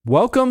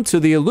Welcome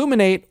to the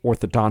Illuminate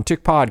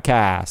Orthodontic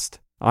Podcast.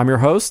 I'm your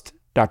host,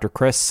 Dr.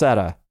 Chris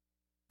Setta.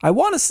 I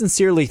want to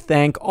sincerely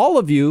thank all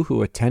of you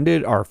who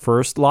attended our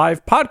first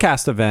live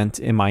podcast event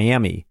in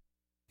Miami.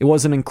 It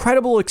was an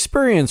incredible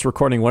experience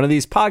recording one of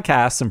these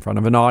podcasts in front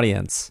of an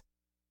audience.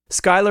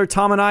 Skylar,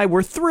 Tom, and I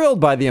were thrilled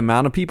by the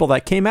amount of people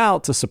that came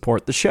out to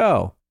support the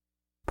show.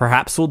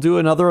 Perhaps we'll do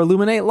another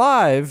Illuminate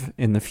Live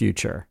in the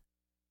future.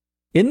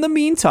 In the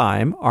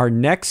meantime, our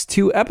next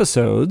two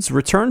episodes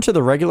return to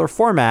the regular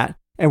format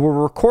and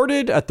were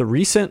recorded at the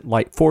recent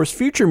Lightforce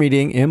Future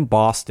meeting in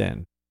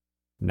Boston.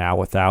 Now,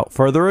 without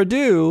further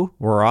ado,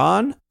 we're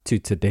on to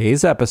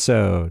today's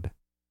episode.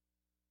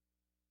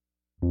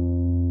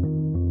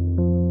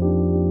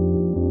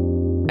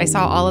 I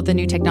saw all of the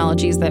new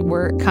technologies that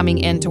were coming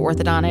into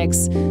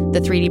orthodontics, the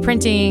 3D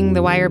printing,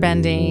 the wire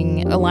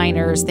bending,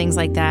 aligners, things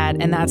like that.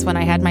 And that's when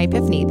I had my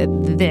epiphany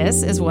that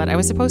this is what I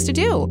was supposed to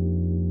do.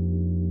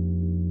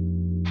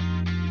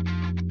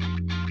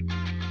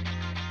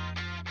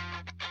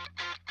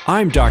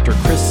 I'm Dr.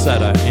 Chris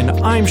Setta, and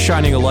I'm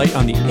shining a light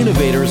on the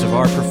innovators of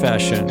our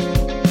profession.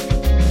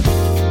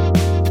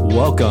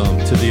 Welcome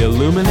to the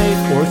Illuminate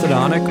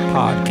Orthodontic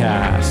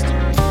Podcast.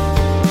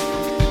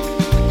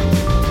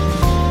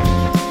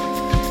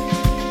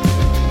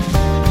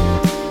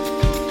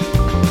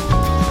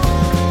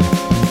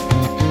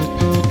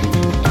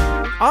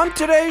 On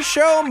today's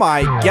show,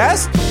 my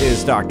guest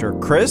is Dr.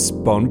 Chris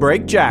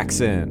Bonebreak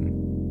Jackson.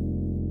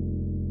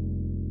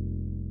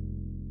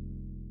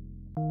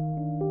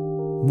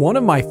 One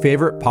of my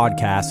favorite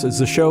podcasts is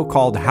a show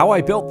called How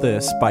I Built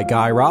This by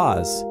Guy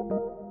Raz.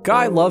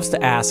 Guy loves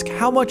to ask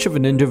how much of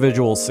an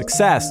individual's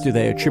success do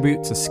they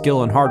attribute to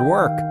skill and hard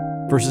work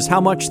versus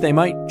how much they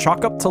might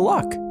chalk up to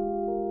luck.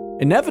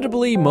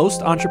 Inevitably,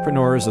 most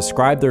entrepreneurs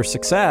ascribe their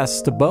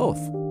success to both.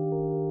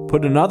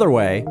 Put another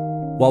way,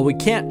 while we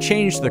can't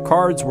change the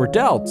cards we're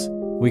dealt,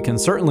 we can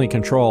certainly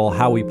control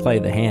how we play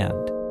the hand.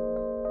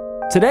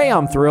 Today,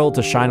 I'm thrilled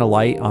to shine a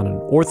light on an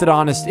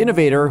orthodontist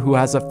innovator who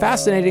has a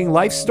fascinating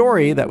life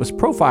story that was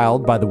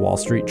profiled by the Wall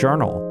Street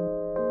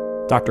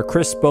Journal. Dr.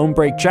 Chris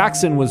Bonebreak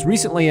Jackson was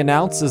recently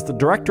announced as the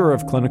Director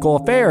of Clinical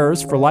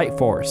Affairs for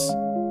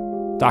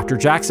Lightforce. Dr.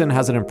 Jackson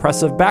has an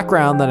impressive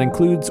background that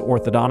includes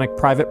orthodontic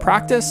private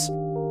practice,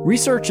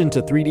 research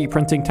into 3D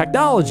printing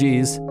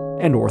technologies,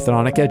 and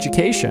orthodontic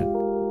education.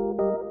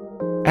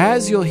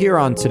 As you'll hear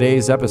on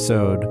today's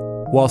episode,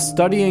 while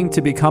studying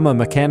to become a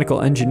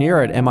mechanical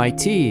engineer at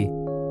MIT,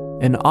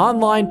 an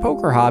online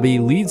poker hobby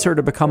leads her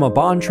to become a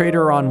bond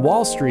trader on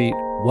Wall Street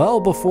well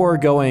before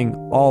going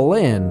all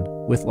in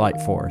with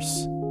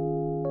Lightforce.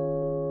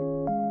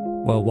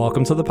 Well,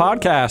 welcome to the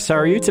podcast. How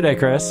are you today,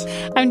 Chris?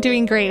 I'm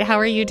doing great. How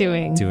are you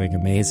doing? Doing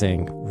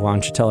amazing. Why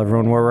don't you tell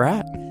everyone where we're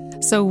at?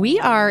 So we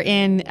are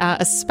in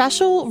a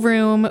special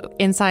room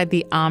inside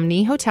the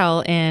Omni Hotel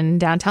in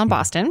downtown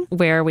Boston,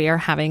 where we are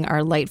having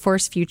our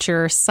Lightforce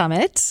Future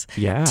Summit.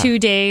 Yeah. 2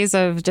 days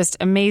of just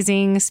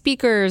amazing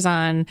speakers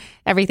on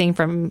everything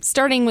from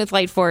starting with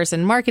Lightforce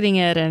and marketing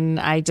it.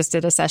 And I just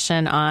did a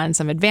session on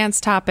some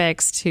advanced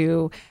topics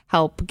to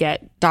help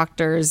get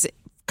doctors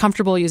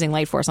comfortable using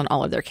Lightforce on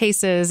all of their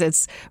cases.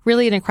 It's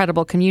really an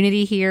incredible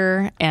community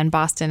here, and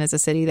Boston is a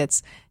city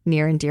that's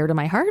near and dear to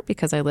my heart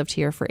because I lived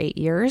here for 8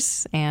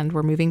 years, and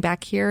we're moving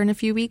back here in a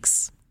few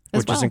weeks as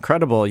well. Which is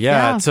incredible.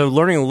 Yeah. So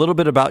learning a little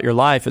bit about your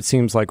life, it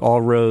seems like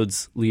all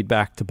roads lead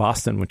back to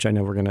Boston, which I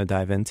know we're going to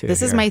dive into.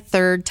 This is my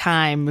third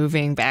time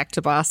moving back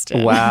to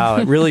Boston. Wow.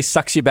 It really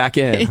sucks you back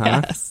in,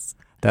 huh? Yes.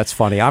 That's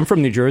funny. I'm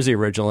from New Jersey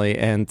originally,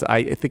 and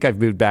I think I've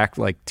moved back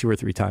like 2 or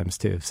 3 times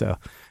too. So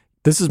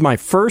this is my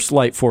first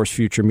Lightforce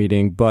Future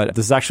meeting, but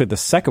this is actually the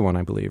second one,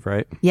 I believe,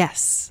 right?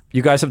 Yes.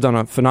 You guys have done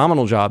a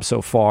phenomenal job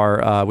so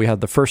far. We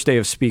had the first day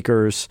of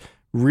speakers,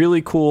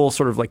 really cool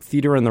sort of like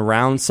theater in the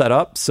round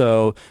setup.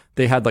 So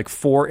they had like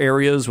 4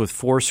 areas with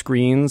 4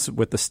 screens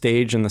with the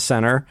stage in the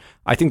center.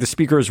 I think the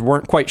speakers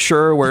weren't quite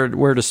sure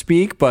where to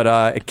speak,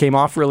 but it came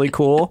off really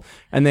cool.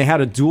 And they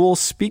had a dual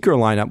speaker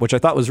lineup, which I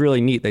thought was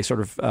really neat. They sort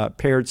of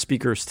paired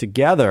speakers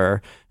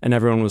together, and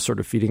everyone was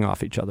sort of feeding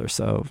off each other.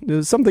 So it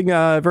was something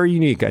very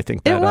unique, I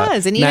think, that it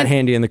was. And Matt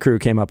Handy and the crew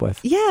came up with.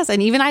 Yes,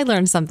 and even I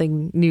learned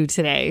something new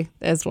today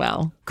as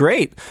well.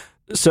 Great.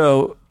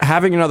 So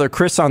having another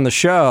Chris on the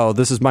show,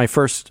 this is my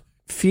first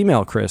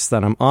female Chris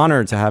that I'm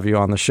honored to have you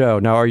on the show.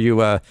 Now, are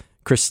you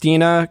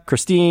Christina,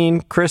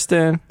 Christine,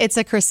 Kristen? It's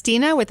a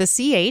Christina with a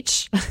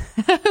CH,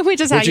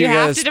 which is how you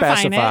have to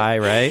specify,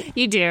 define it. Right?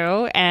 You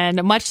do.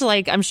 And much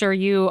like I'm sure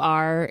you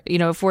are, you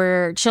know, if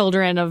we're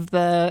children of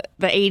the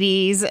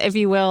 80s, if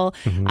you will,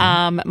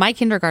 my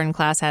kindergarten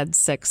class had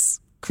 6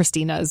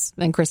 Christinas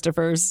and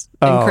Christophers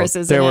and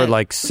Chris's. There were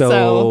like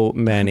so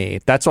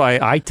many. That's why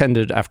I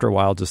tended after a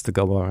while just to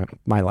go by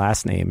my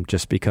last name,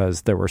 just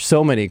because there were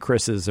so many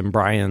Chris's and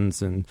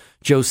Brian's and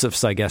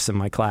Joseph's, I guess, in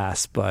my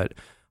class. But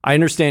I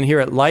understand here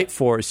at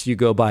Lightforce, you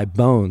go by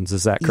Bones.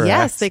 Is that correct?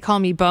 Yes, they call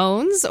me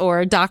Bones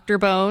or Dr.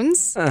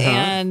 Bones,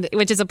 and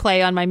which is a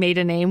play on my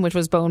maiden name, which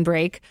was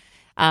Bonebreak.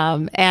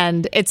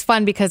 And it's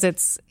fun because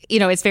it's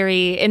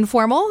very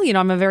informal.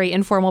 I'm a very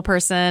informal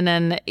person,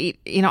 and,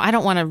 I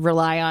don't want to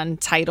rely on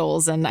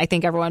titles. And I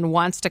think everyone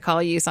wants to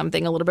call you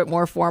something a little bit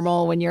more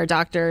formal when you're a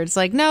doctor. It's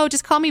like, no,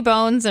 just call me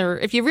Bones, or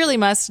if you really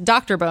must,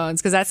 Dr.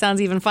 Bones, because that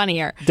sounds even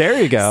funnier.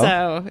 There you go.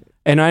 So,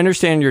 and I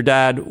understand your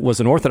dad was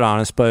an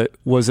orthodontist, but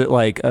was it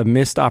like a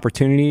missed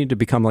opportunity to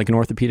become like an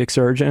orthopedic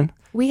surgeon?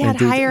 We had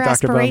higher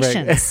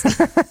aspirations.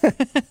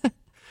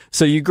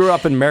 So you grew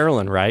up in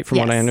Maryland, right? From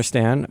Yes. what I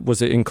understand.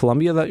 Was it in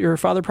Columbia that your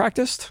father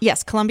practiced?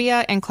 Yes,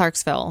 Columbia and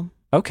Clarksville.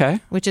 Okay.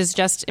 Which is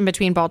just in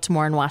between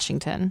Baltimore and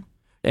Washington.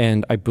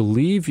 And I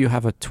believe you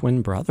have a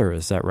twin brother.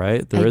 Is that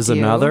right? There is do.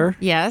 another?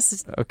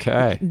 Yes.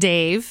 Okay.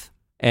 Dave.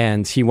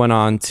 And he went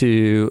on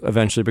to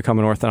eventually become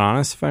an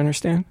orthodontist, if I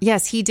understand?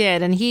 Yes, he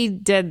did. And he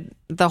did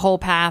the whole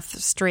path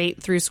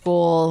straight through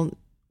school.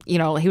 He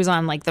was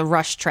on like the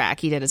rush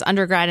track. He did his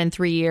undergrad in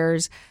 3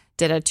 years,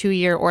 did a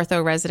 2-year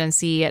ortho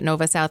residency at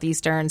Nova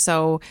Southeastern.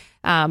 So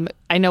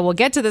I know we'll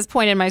get to this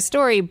point in my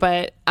story,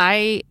 but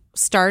I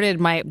started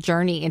my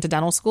journey into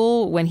dental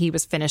school when he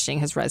was finishing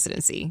his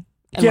residency.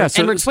 And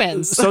we're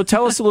twins. So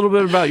tell us a little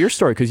bit about your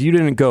story, because you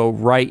didn't go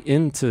right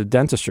into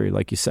dentistry,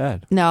 like you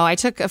said. No, I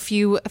took a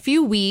few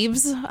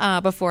weaves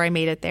before I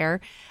made it there.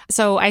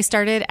 So I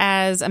started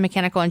as a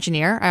mechanical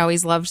engineer. I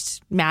always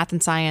loved math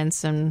and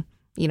science and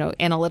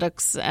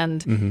analytics,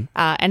 and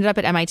ended up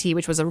at MIT,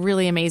 which was a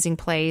really amazing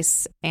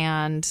place,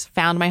 and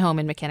found my home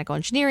in mechanical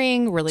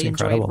engineering. Really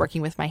enjoyed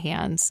working with my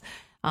hands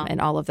and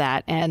all of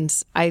that. And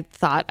I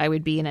thought I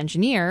would be an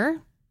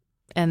engineer,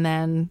 and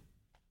then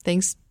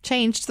things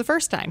changed the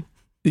first time.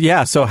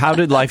 Yeah. So how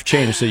did life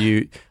change? So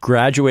you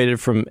graduated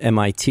from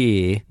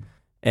MIT,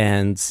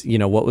 and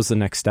what was the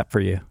next step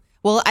for you?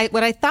 Well,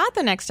 what I thought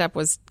the next step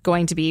was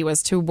going to be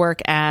was to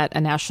work at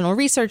a national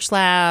research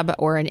lab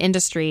or an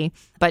industry.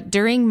 But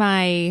during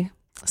my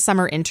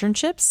summer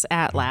internships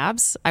at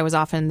labs, I was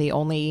often the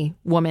only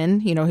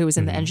woman, who was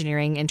in the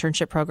engineering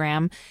internship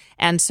program.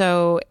 And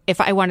so if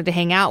I wanted to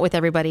hang out with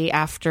everybody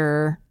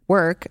after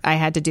work, I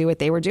had to do what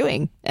they were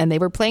doing, and they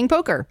were playing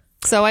poker.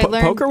 So I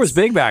learned poker was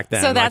big back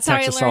then. So that's how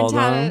I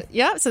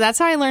learned So that's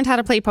how I learned how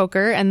to play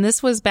poker. And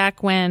this was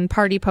back when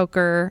party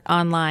poker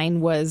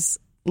online was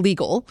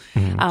legal.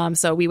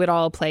 So we would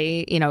all play,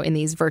 in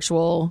these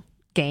virtual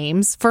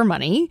games for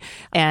money.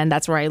 And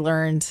that's where I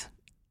learned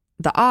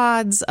the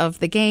odds of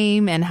the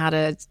game and how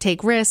to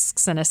take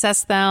risks and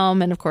assess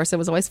them. And of course, it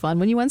was always fun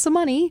when you won some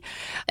money.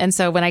 And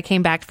so when I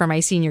came back for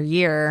my senior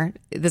year,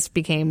 this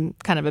became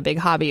kind of a big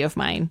hobby of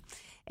mine.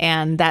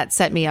 And that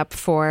set me up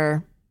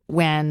for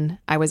when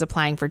I was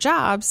applying for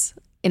jobs.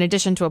 In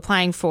addition to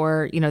applying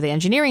for, the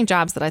engineering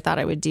jobs that I thought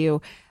I would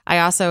do, I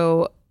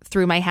also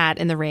threw my hat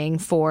in the ring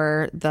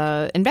for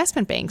the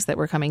investment banks that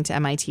were coming to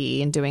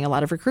MIT and doing a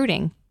lot of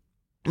recruiting.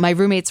 My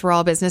roommates were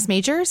all business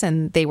majors,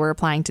 and they were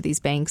applying to these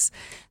banks.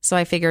 So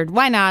I figured,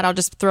 why not? I'll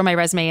just throw my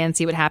resume in,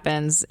 see what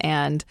happens.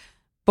 And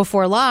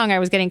before long, I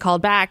was getting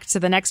called back to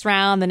the next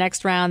round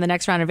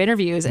of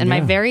interviews. And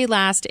my very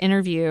last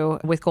interview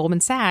with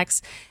Goldman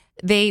Sachs,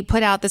 they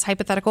put out this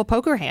hypothetical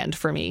poker hand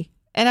for me.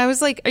 And I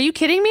was like, are you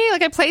kidding me?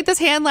 Like, I played this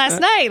hand last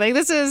night. Like,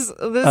 this is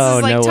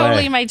like no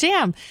totally way. My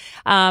jam.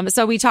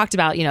 So we talked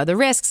about, the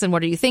risks and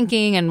what are you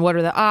thinking and what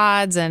are the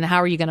odds and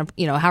how are you going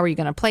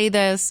to play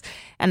this?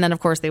 And then,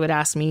 of course, they would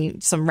ask me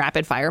some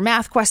rapid fire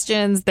math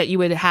questions that you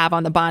would have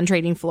on the bond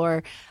trading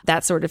floor,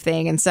 that sort of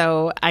thing. And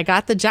so I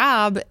got the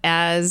job,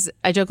 as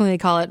I jokingly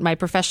call it, my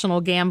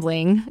professional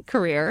gambling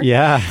career.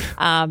 Yeah.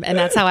 And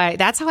that's how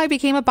I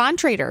became a bond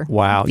trader.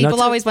 Wow.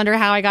 People always wonder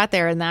how I got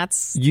there, and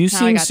that's you how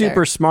seem I got super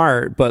there.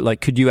 smart, but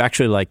like, could you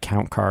actually like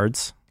count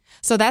cards?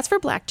 So that's for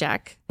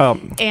blackjack. Oh,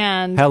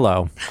 and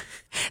hello.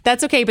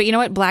 That's okay. But you know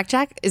what?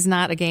 Blackjack is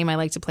not a game I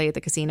like to play at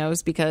the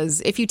casinos,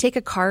 because if you take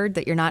a card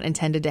that you're not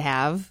intended to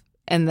have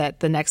and that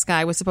the next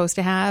guy was supposed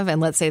to have,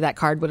 and let's say that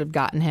card would have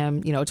gotten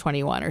him,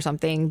 21 or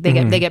something, they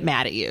get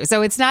mad at you.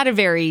 So it's not a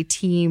very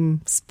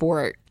team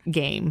sport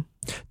game.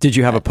 Did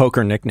you have a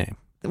poker nickname?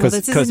 Well,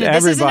 this is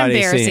an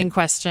embarrassing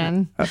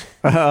question.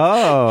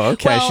 Oh,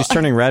 okay. Well, she's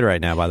turning red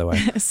right now, by the way.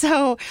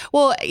 So,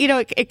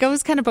 it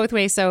goes kind of both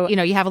ways. So,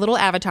 you have a little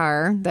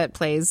avatar that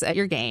plays at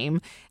your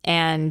game,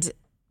 and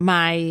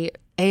my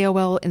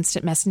AOL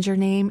Instant Messenger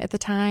name at the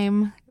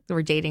time,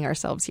 we're dating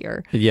ourselves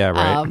here. Yeah,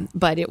 right.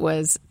 But it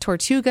was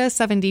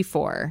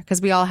Tortuga74,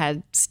 because we all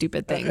had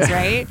stupid things,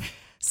 right?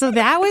 So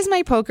that was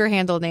my poker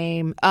handle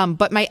name.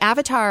 But my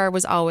avatar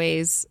was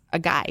always a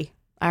guy.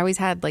 I always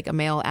had like a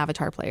male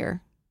avatar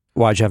player.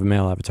 Why'd you have a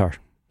male avatar?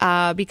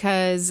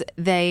 Because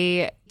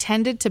they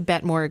tended to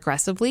bet more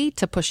aggressively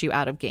to push you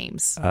out of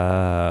games.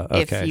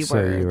 Okay. If you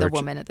were the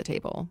woman at the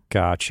table.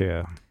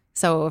 Gotcha.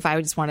 So if I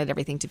just wanted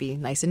everything to be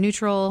nice and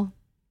neutral,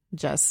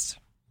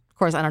 of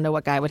course, I don't know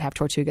what guy would have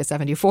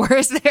Tortuga74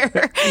 as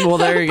their well,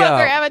 there you poker go.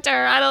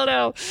 avatar. I don't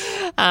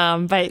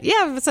know. But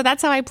yeah, so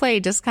that's how I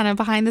played, just kind of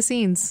behind the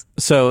scenes.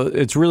 So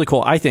it's really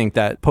cool. I think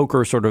that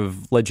poker sort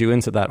of led you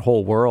into that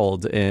whole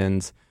world,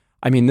 and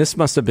I mean, this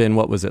must have been,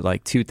 what was it,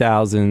 like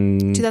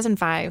 2005.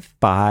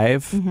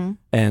 Mm-hmm.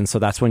 And so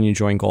that's when you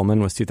joined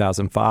Goldman, was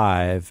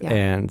 2005. Yeah.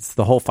 And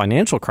the whole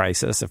financial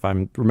crisis, if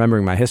I'm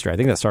remembering my history, I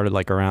think that started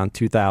like around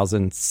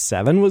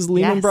 2007 was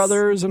Lehman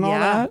Brothers and all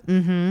that.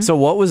 Mm-hmm. So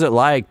what was it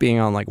like being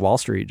on like Wall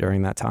Street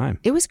during that time?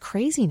 It was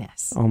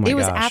craziness. Oh my gosh. It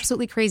was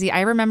absolutely crazy.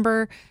 I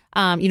remember,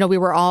 we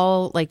were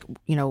all like,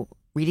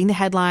 reading the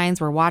headlines,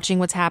 we're watching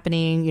what's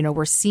happening,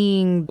 we're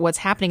seeing what's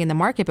happening in the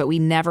market, but we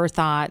never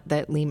thought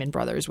that Lehman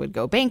Brothers would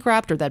go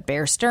bankrupt or that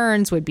Bear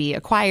Stearns would be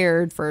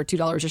acquired for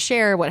 $2 a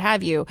share, what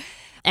have you.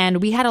 And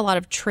we had a lot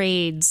of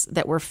trades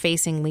that were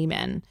facing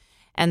Lehman.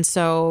 And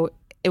so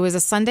it was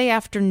a Sunday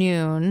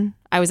afternoon.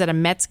 I was at a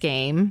Mets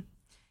game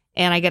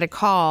and I get a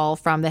call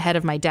from the head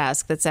of my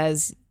desk that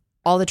says,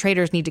 all the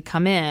traders need to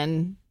come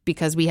in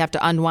because we have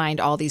to unwind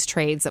all these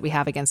trades that we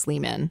have against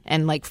Lehman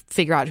and like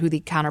figure out who the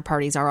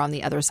counterparties are on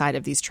the other side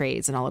of these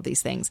trades and all of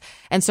these things.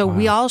 And so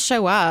we all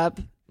show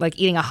up like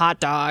eating a hot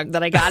dog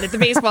that I got at the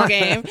baseball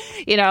game,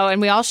 and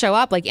we all show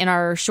up like in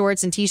our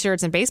shorts and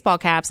T-shirts and baseball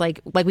caps,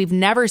 like we've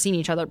never seen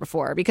each other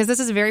before, because this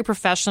is a very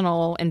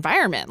professional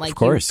environment. Like, of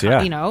course,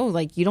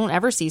 like you don't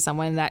ever see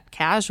someone that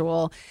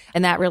casual.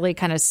 And that really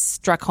kind of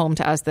struck home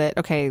to us that,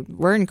 okay,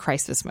 we're in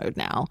crisis mode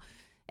now.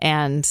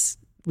 And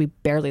we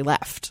barely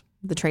left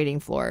the trading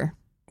floor.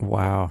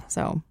 Wow.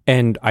 So,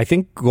 and I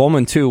think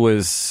Goldman too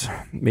was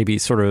maybe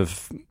sort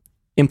of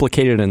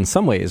implicated in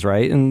some ways,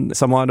 right? In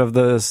somewhat of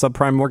the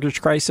subprime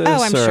mortgage crisis.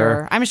 Oh,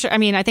 I'm sure. I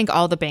mean, I think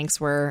all the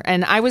banks were,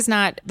 and I was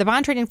not, the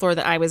bond trading floor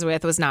that I was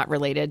with was not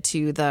related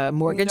to the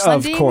mortgage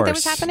lending that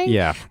was happening.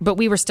 Yeah. But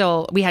we had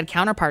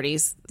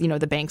counterparties,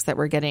 the banks that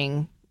were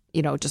getting,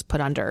 just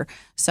put under.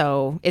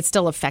 So it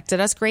still affected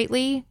us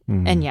greatly.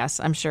 Mm-hmm. And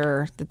yes, I'm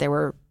sure that there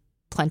were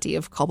plenty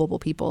of culpable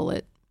people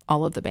at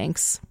all of the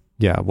banks.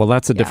 Yeah, well,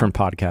 that's a different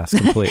podcast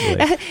completely.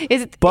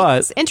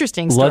 It's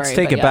interesting story. Let's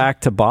take it back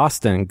to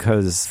Boston,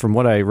 because from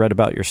what I read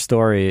about your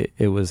story,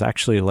 it was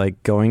actually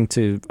like going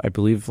to, I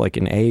believe, like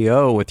an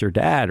AEO with your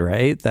dad,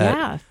 right?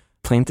 That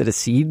planted a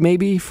seed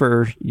maybe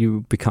for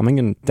you becoming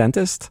a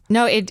dentist?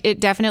 No, it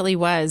definitely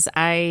was.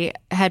 I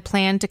had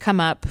planned to come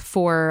up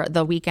for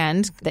the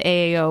weekend. The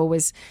AAO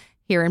was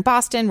here in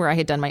Boston, where I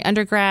had done my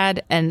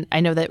undergrad. And I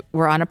know that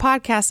we're on a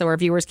podcast, so our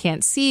viewers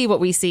can't see what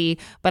we see,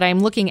 but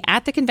I'm looking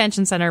at the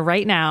convention center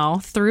right now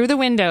through the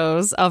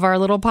windows of our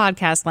little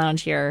podcast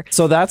lounge here.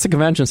 So that's the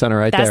convention center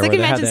right there. That's the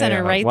convention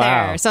center right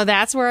wow. there. So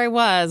that's where I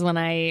was when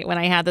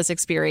I had this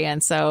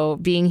experience. So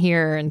being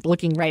here and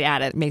looking right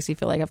at it makes me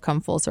feel like I've come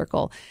full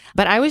circle.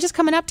 But I was just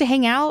coming up to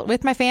hang out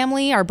with my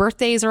family. Our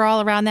birthdays are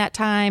all around that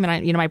time.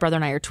 And my brother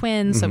and I are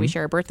twins, so we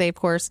share a birthday, of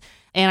course.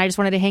 And I just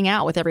wanted to hang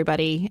out with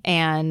everybody.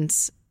 And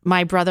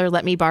my brother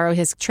let me borrow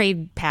his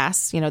trade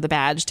pass, the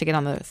badge to get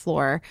on the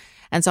floor.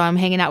 And so I'm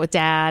hanging out with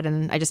Dad,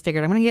 and I just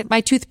figured I'm going to get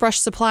my toothbrush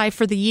supply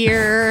for the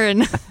year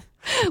and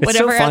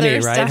whatever so funny,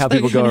 other right? stuff. How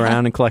people go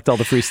around and collect all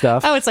the free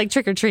stuff. Oh, it's like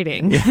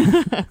trick-or-treating.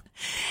 Yeah.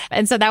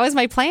 And so that was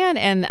my plan.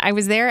 And I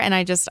was there, and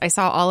I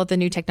saw all of the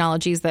new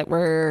technologies that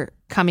were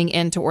coming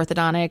into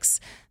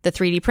orthodontics, the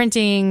 3D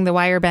printing, the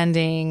wire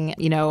bending,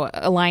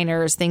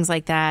 aligners, things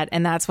like that.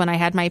 And that's when I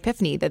had my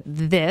epiphany that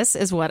this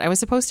is what I was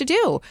supposed to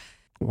do.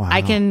 Wow.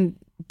 I can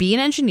be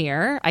an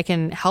engineer. I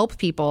can help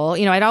people.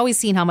 I'd always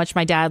seen how much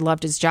my dad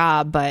loved his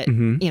job, but,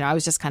 I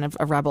was just kind of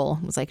a rebel.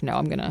 I was like, no,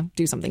 I'm going to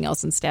do something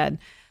else instead.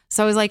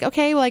 So I was like,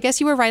 okay, well, I guess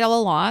you were right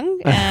all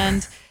along.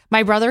 And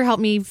my brother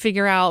helped me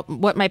figure out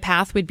what my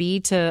path would be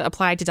to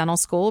apply to dental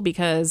school,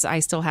 because I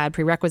still had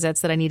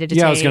prerequisites that I needed to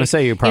take. Yeah, I was going to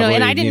say you probably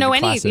and I didn't know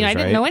classes, I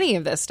didn't know any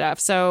of this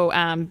stuff. So,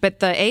 but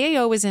the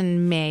AAO was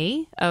in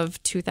May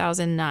of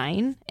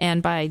 2009,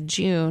 and by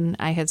June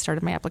I had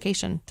started my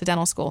application to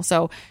dental school.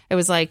 So it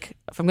was like,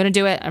 if I'm going to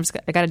do it,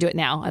 I got to do it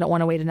now. I don't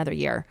want to wait another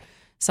year.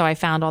 So I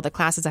found all the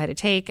classes I had to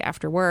take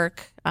after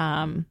work.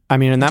 And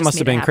that must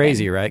have been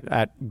crazy, right?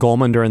 At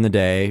Goldman during the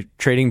day,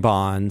 trading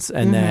bonds,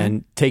 and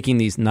then taking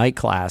these night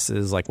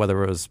classes, like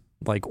whether it was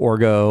like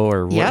Orgo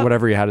or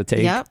whatever you had to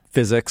take,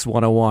 Physics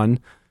 101.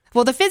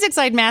 Well, the physics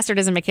I'd mastered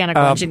as a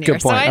mechanical engineer,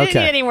 so I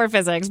didn't need any more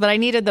physics, but I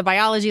needed the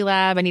biology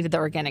lab, I needed the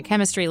organic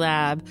chemistry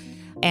lab,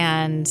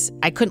 and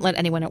I couldn't let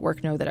anyone at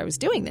work know that I was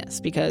doing this,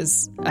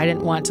 because I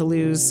didn't want to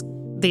lose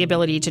the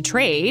ability to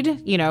trade.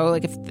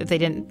 Like if they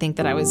didn't think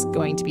that I was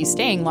going to be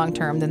staying long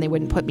term, then they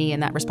wouldn't put me in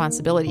that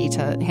responsibility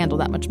to handle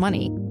that much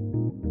money.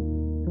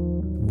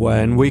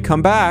 When we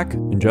come back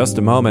in just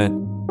a moment,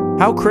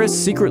 how Chris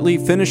secretly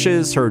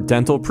finishes her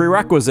dental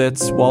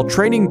prerequisites while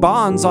trading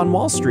bonds on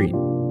Wall Street,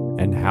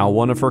 and how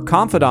one of her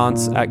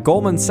confidants at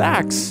Goldman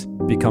Sachs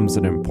becomes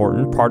an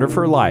important part of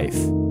her life.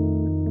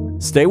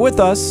 Stay with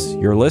us.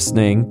 You're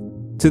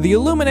listening to the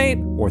Illuminate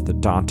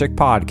Orthodontic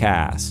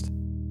Podcast.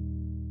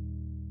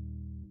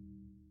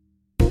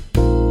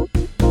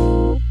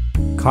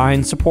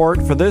 Kind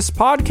support for this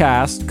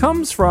podcast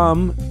comes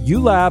from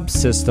ULab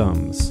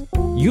Systems.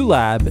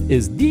 ULab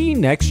is the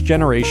next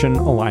generation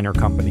aligner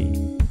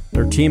company.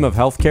 Their team of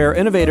healthcare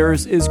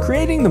innovators is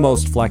creating the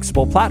most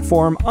flexible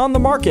platform on the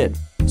market,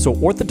 so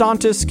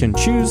orthodontists can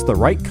choose the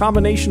right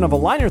combination of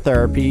aligner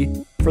therapy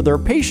for their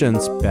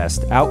patients'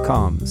 best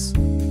outcomes.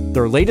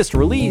 Their latest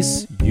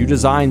release,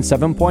 UDesign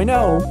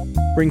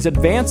 7.0, brings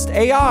advanced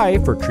AI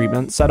for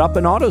treatment setup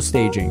and auto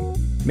staging,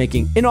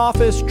 making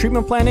in-office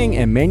treatment planning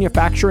and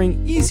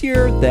manufacturing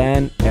easier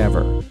than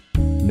ever.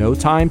 No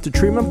time to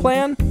treatment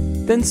plan?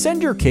 Then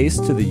send your case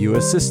to the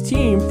UAssist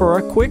team for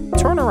a quick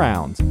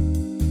turnaround.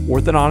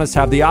 Orthodontists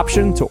have the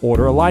option to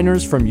order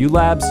aligners from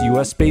ULab's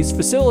US-based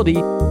facility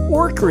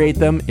or create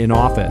them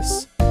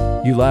in-office.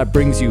 ULab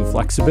brings you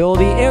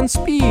flexibility and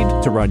speed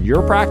to run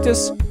your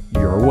practice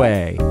your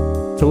way.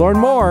 To learn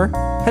more,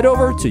 head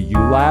over to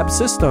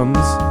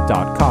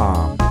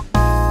ulabsystems.com.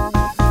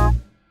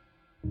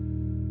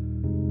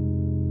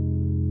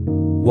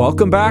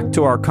 Welcome back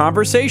to our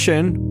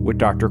conversation with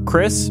Dr.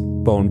 Chris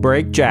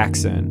Bonebreak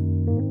Jackson.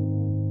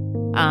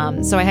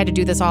 So I had to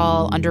do this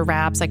all under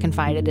wraps. I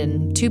confided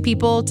in 2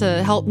 people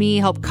to help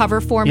cover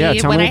for me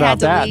Tell when me I about had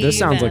to that. leave. This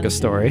sounds like a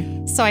story.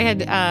 So I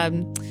had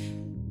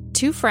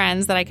 2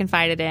 friends that I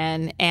confided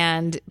in,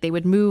 and they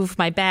would move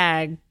my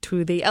bag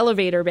to the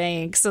elevator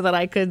bank so that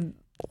I could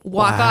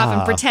walk off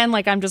and pretend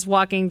like I'm just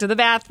walking to the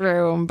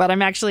bathroom, but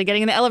I'm actually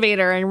getting in the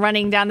elevator and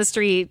running down the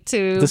street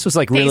to This was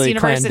like Pace really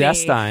University.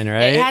 clandestine,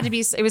 right? It had to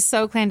be. It was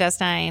so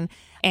clandestine,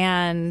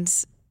 and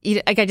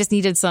I just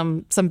needed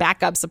some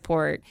backup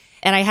support.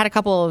 And I had a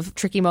couple of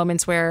tricky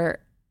moments where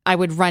I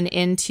would run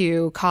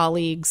into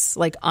colleagues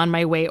like on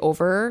my way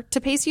over to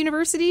Pace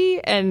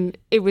University, and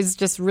it was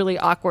just really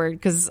awkward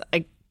because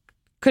I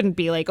couldn't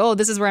be like, oh,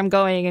 this is where I'm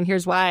going and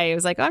here's why. It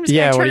was like, oh, I'm just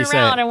going to turn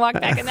around and walk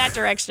back in that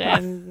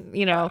direction,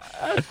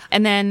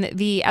 And then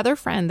the other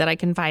friend that I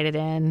confided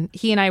in,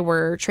 he and I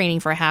were training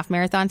for a half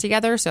marathon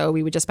together. So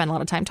we would just spend a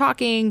lot of time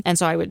talking. And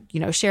so I would,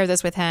 share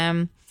this with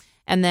him.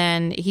 And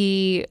then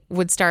he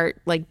would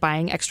start like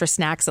buying extra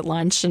snacks at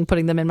lunch and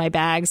putting them in my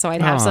bag so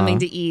I'd have something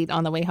to eat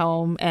on the way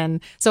home.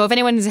 And so if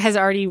anyone has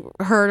already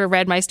heard or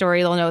read my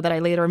story, they'll know that I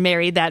later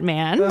married that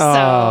man.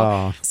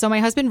 So my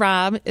husband,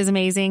 Rob, is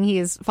amazing. He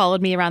has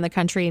followed me around the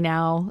country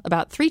now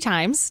about 3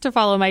 times to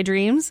follow my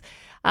dreams.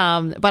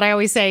 But I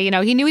always say,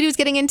 he knew what he was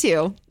getting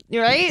into.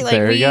 Right?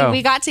 Like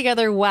we got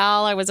together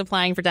while I was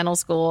applying for dental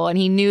school, and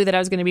he knew that I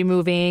was going to be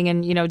moving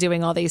and,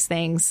 doing all these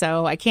things.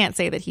 So I can't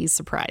say that he's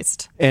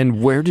surprised.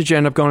 And where did you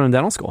end up going to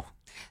dental school?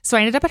 So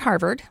I ended up at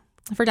Harvard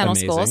for dental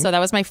school. So that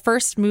was my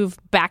first move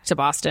back to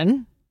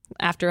Boston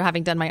after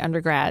having done my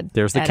undergrad.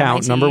 There's the count,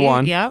 MIT. Number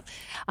 1. Yep.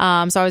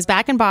 So I was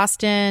back in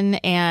Boston,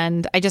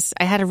 and I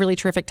had a really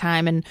terrific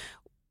time. And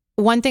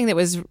one thing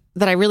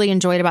that I really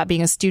enjoyed about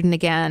being a student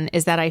again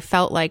is that I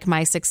felt like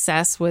my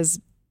success was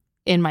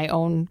in my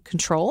own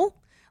control.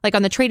 Like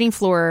on the trading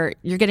floor,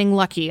 you're getting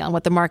lucky on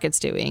what the market's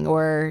doing,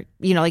 or,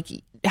 like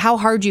how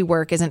hard you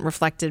work isn't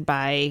reflected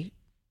by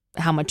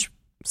how much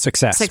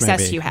success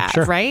maybe. You have,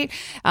 sure. Right?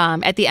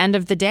 At the end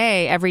of the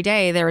day, every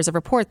day, there was a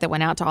report that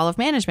went out to all of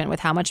management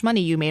with how much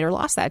money you made or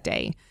lost that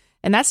day.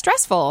 And that's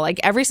stressful. Like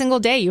every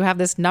single day you have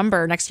this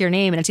number next to your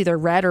name and it's either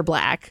red or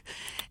black.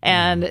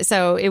 And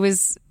so it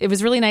was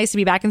really nice to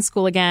be back in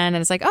school again.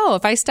 And it's like, oh,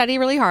 if I study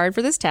really hard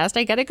for this test,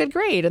 I get a good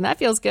grade and that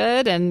feels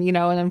good. And,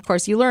 and of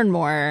course you learn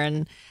more.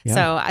 And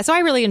so I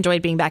really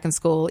enjoyed being back in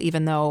school,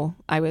 even though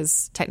I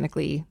was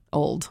technically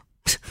old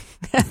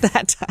at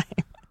that time.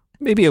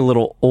 Maybe a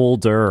little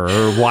older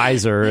or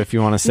wiser, if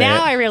you want to say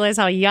now it. I realize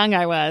how young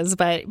I was,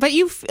 but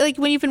you like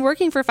when you've been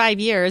working for 5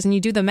 years and you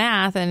do the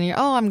math and you're,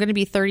 I'm going to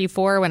be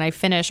 34 when I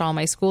finish all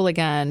my school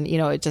again.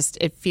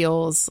 It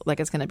feels like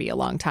it's going to be a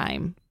long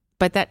time,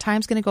 but that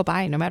time's going to go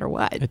by no matter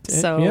what.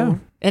 And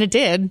it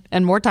did,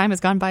 and more time has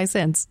gone by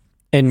since.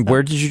 And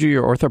where did you do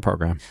your ortho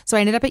program? So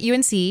I ended up at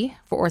UNC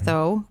for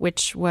ortho,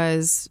 which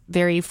was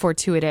very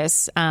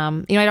fortuitous.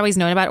 I'd always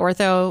known about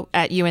ortho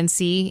at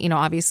UNC,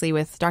 obviously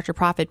with Dr.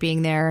 Profit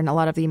being there and a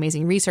lot of the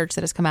amazing research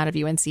that has come out of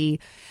UNC.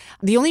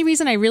 The only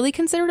reason I really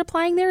considered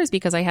applying there is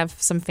because I have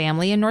some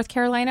family in North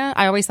Carolina.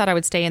 I always thought I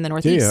would stay in the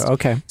Northeast. Yeah,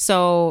 okay.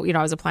 So,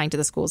 I was applying to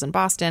the schools in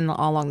Boston,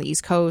 all along the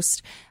East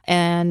Coast.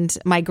 And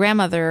my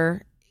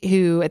grandmother,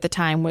 who at the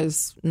time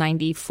was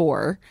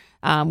 94,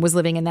 was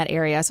living in that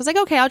area. So I was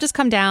like, okay, I'll just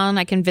come down.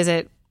 I can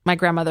visit my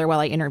grandmother while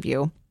I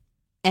interview.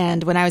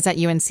 And when I was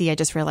at UNC, I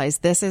just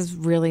realized this is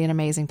really an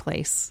amazing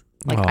place.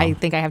 Like, I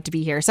think I have to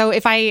be here. So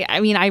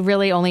I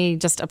really only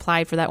just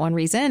applied for that one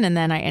reason. And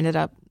then I ended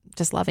up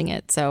just loving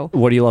it. So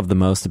what do you love the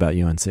most about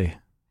UNC?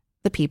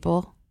 The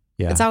people.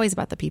 Yeah. It's always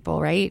about the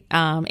people, right?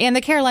 And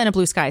the Carolina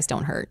blue skies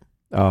don't hurt.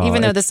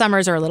 Even though the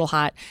summers are a little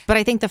hot. But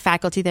I think the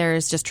faculty there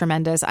is just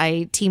tremendous.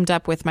 I teamed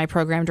up with my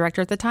program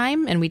director at the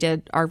time, and we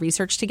did our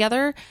research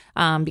together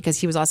because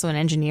he was also an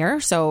engineer.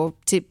 So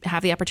to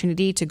have the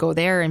opportunity to go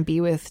there and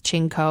be with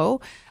Ching Ko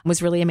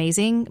was really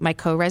amazing. My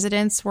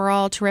co-residents were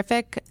all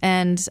terrific.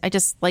 And I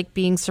just like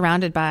being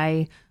surrounded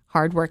by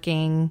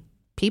hardworking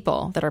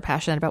people that are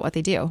passionate about what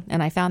they do.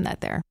 And I found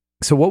that there.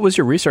 So what was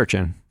your research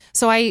in?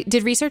 So I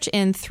did research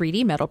in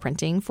 3D metal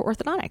printing for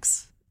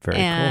orthodontics. Very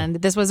and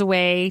cool. This was a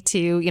way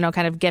to,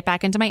 kind of get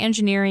back into my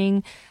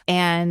engineering.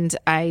 And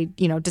I,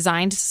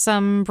 designed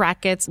some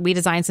brackets. We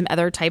designed some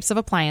other types of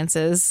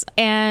appliances.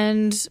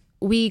 And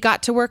we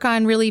got to work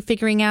on really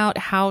figuring out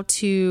how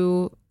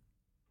to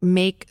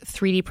make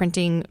 3D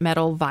printing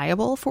metal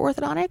viable for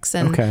orthodontics.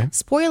 And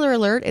spoiler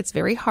alert, it's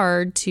very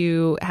hard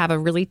to have a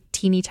really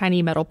teeny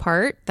tiny metal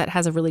part that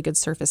has a really good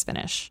surface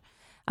finish.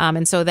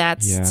 And so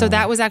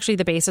that was actually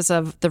the basis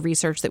of the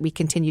research that we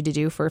continued to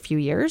do for a few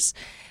years.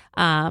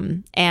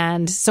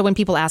 And so when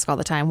people ask all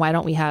the time, why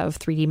don't we have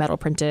 3D metal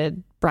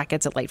printed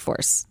brackets at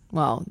Lightforce?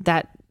 Well,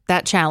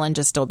 that challenge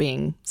is still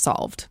being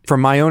solved. From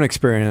my own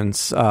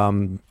experience,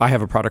 I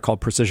have a product called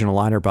Precision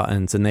Aligner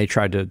Buttons, and they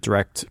tried to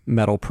direct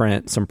metal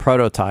print some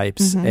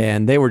prototypes,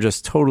 and they were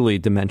just totally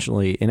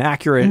dimensionally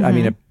inaccurate. I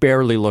mean, it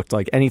barely looked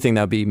like anything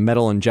that would be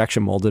metal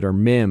injection molded or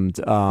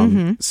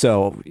MIMmed.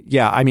 So,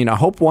 yeah, I mean, I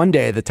hope one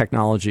day the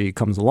technology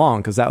comes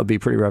along, because that would be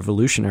pretty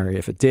revolutionary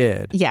if it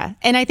did. Yeah,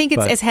 and I think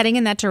it's heading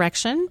in that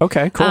direction.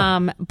 Okay,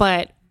 cool.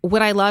 But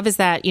what I love is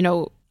that,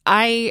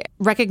 I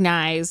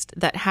recognized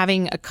that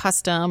having a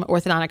custom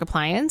orthodontic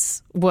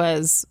appliance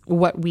was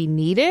what we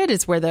needed.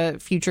 It's where the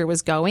future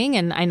was going.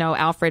 And I know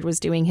Alfred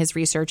was doing his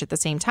research at the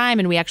same time,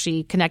 and we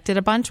actually connected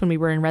a bunch when we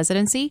were in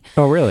residency.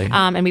 Oh, really?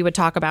 And we would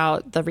talk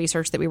about the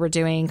research that we were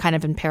doing kind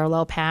of in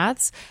parallel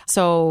paths.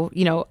 So,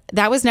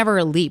 that was never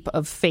a leap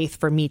of faith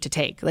for me to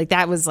take. Like,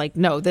 that was like,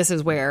 no, this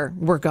is where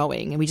we're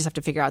going, and we just have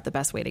to figure out the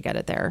best way to get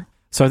it there.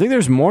 So I think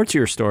there's more to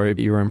your story.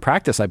 You were in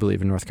practice, I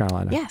believe, in North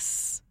Carolina.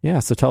 Yes. Yeah,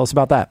 so tell us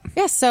about that.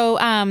 Yeah, so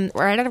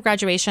right out of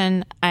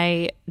graduation,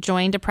 I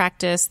joined a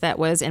practice that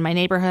was in my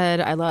neighborhood.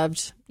 I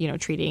loved,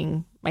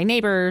 treating my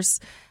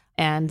neighbors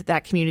and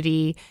that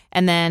community.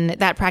 And then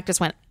that practice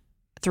went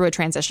through a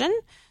transition.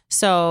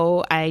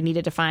 So I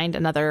needed to find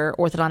another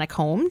orthodontic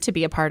home to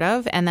be a part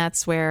of. And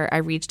that's where I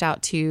reached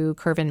out to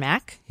Kervin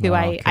Mack, who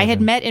I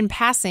had met in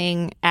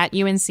passing at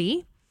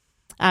UNC.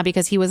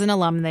 Because he was an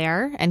alum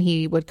there, and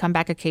he would come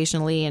back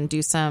occasionally and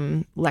do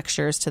some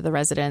lectures to the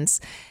residents.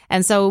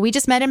 And so we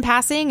just met in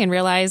passing and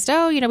realized,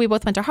 we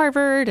both went to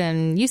Harvard,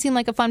 and you seem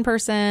like a fun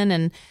person.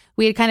 And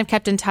we had kind of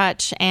kept in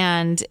touch.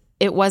 And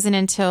it wasn't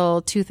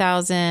until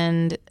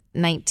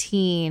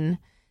 2019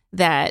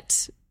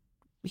 that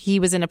he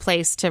was in a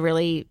place to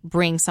really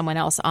bring someone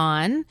else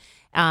on.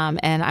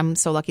 And I'm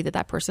so lucky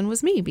that person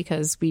was me,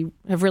 because we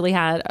have really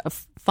had a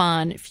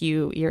fun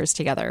few years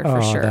together,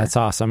 for sure. That's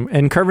awesome.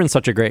 And Kervin's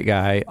such a great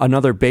guy.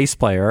 Another bass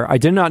player. I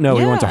did not know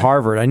he went to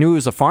Harvard. I knew he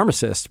was a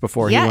pharmacist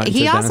before he went to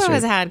dentistry. Yeah, he also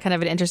has had kind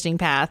of an interesting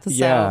path. So,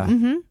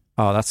 yeah.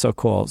 Oh, that's so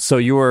cool. So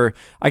you were,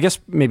 I guess,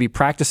 maybe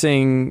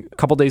practicing a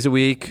couple days a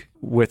week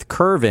with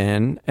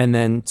Kervin, and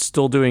then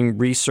still doing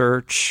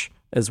research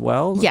as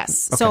well?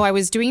 Yes. Okay. So I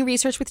was doing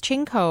research with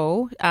Ching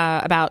Ko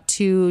about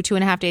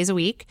 2.5 days a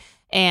week.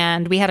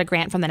 And we had a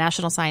grant from the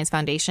National Science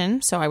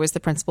Foundation. So I was the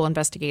principal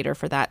investigator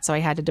for that. So I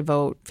had to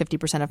devote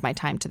 50% of my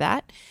time to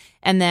that.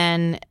 And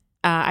then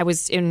I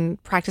was in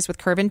practice with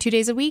Kervin 2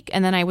 days a week.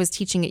 And then I was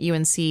teaching at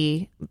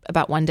UNC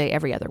about one day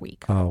every other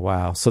week. Oh,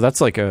 wow. So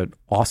that's like an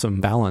awesome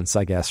balance,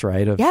 I guess,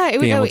 right? Of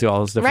being able to do all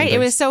those different things. It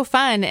was so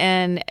fun.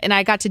 And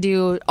I got to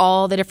do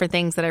all the different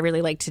things that I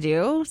really like to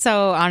do.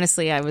 So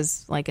honestly, I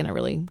was like in a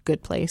really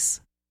good place.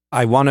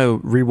 I want to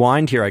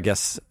rewind here, I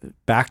guess,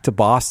 back to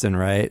Boston,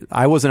 right?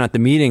 I wasn't at the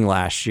meeting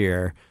last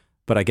year,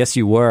 but I guess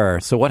you were.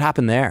 So what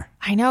happened there?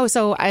 I know.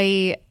 So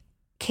I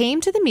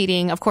came to the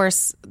meeting. Of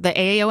course, the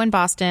AAO in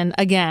Boston,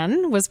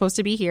 again, was supposed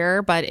to be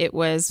here, but it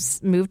was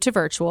moved to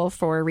virtual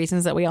for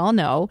reasons that we all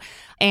know.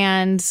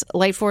 And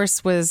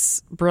Lightforce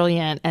was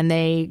brilliant, and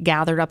they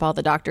gathered up all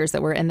the doctors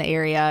that were in the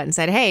area and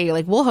said, hey,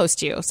 we'll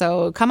host you.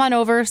 So come on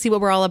over, see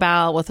what we're all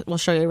about. We'll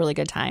show you a really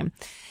good time.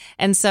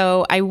 And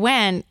so I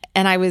went,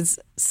 and I was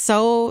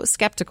so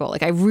skeptical.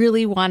 I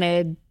really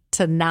wanted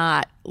to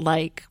not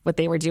like what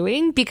they were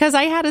doing, because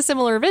I had a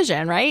similar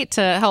vision, right?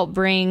 To help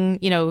bring,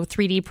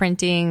 3D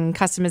printing,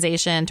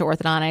 customization to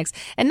orthodontics.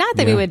 And not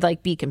that we would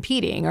be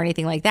competing or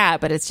anything like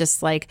that, but it's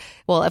just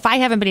well, if I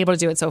haven't been able to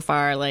do it so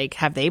far,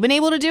 have they been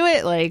able to do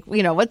it?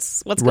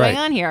 What's going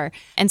on here?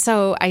 And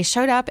so I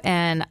showed up,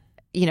 and,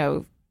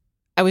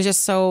 I was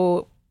just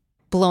so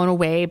blown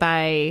away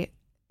by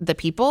the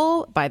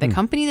people, by the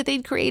company that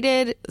they'd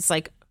created. It's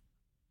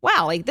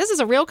wow, this is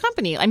a real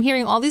company. I'm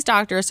hearing all these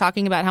doctors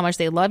talking about how much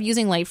they love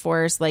using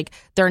Lightforce.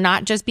 They're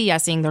not just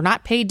BSing. They're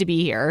not paid to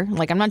be here.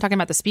 I'm not talking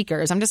about the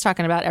speakers. I'm just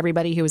talking about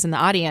everybody who was in the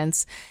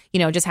audience,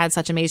 just had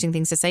such amazing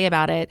things to say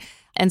about it.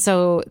 And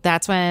so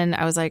that's when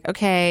I was like,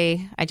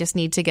 okay, I just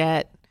need to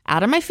get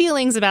out of my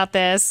feelings about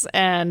this,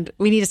 and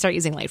we need to start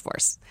using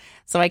Lightforce.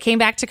 So I came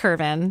back to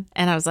Kervin,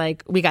 and I was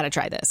like, we got to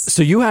try this.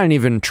 So you hadn't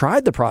even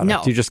tried the product?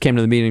 No. You just came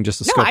to the meeting just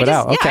to scope it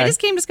out? Okay. Yeah, I just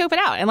came to scope it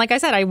out. And like I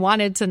said, I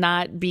wanted to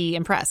not be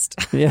impressed.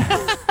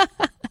 Yeah.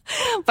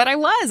 But I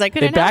was. I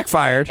couldn't. It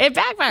backfired. It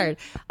backfired.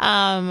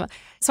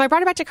 So I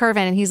brought it back to Kervin,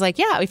 and he's like,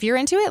 yeah, if you're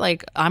into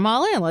it, I'm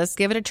all in. Let's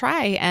give it a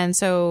try. And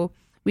so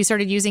we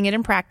started using it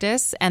in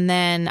practice, and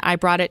then I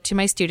brought it to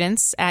my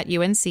students at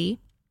UNC,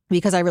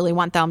 because I really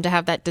want them to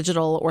have that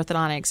digital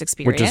orthodontics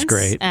experience. Which is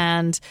great.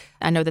 And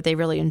I know that they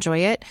really enjoy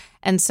it.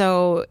 And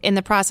so in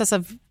the process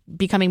of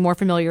becoming more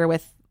familiar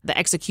with the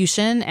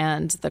execution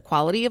and the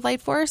quality of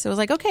Lightforce, it was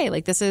okay,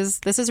 this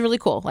is really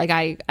cool.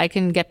 I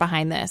can get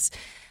behind this.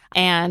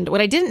 And what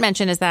I didn't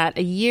mention is that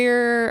a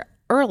year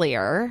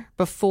earlier,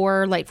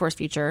 before Light Force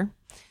Future,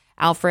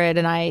 Alfred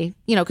and I,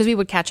 because we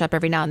would catch up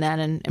every now and then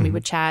and we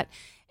would chat.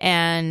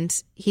 And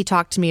he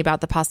talked to me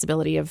about the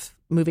possibility of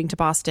moving to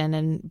Boston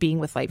and being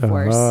with Light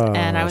Force.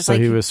 And I was so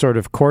he was sort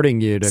of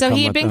courting you to So come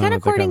he had been kind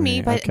of courting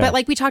me, but Okay.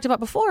 like we talked about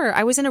before,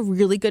 I was in a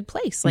really good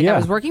place. Like I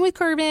was working with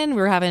Corbin.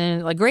 We were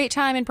having a great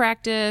time in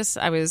practice.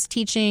 I was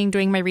teaching,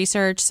 doing my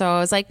research. So I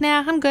was like,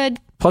 nah, I'm good.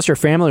 Plus your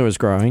family was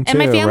growing too, and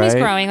my family's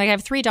right? growing. Like I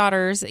have 3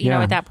 daughters,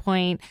 at that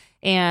point.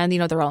 And,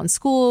 they're all in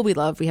school. We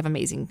have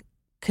amazing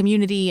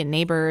community and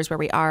neighbors where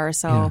we are.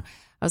 So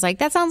I was like,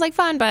 that sounds like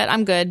fun, but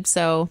I'm good.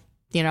 So,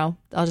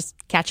 I'll just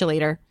catch you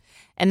later.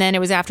 And then it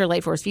was after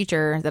Light Force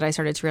Future that I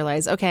started to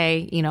realize,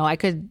 okay,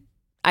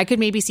 I could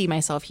maybe see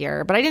myself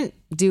here, but I didn't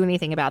do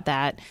anything about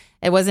that.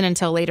 It wasn't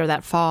until later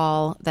that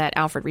fall that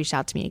Alfred reached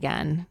out to me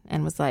again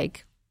and was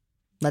like,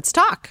 let's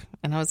talk.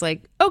 And I was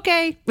like,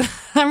 okay,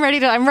 I'm ready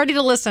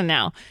to listen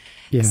now.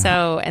 Yeah.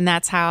 So, and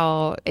that's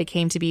how it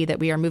came to be that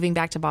we are moving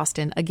back to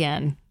Boston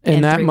again.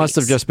 And that must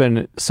have just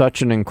been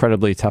such an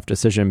incredibly tough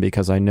decision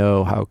because I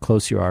know how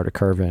close you are to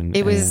Curvin.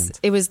 It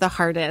was the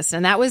hardest.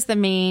 And that was the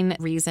main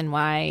reason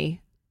why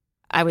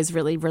I was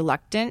really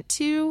reluctant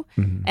to.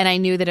 Mm-hmm. And I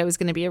knew that it was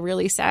going to be a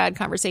really sad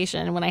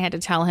conversation when I had to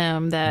tell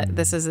him that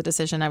this is a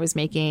decision I was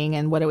making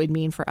and what it would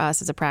mean for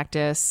us as a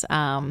practice.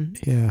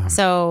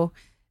 So,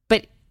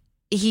 but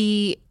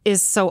he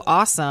is so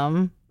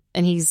awesome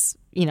and he's,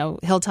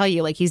 he'll tell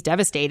you like he's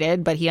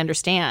devastated, but he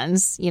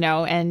understands,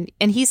 and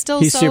he's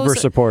super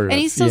supportive. And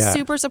he's still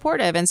super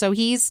supportive. And so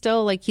he's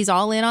still like, he's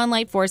all in on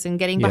Light Force and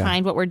getting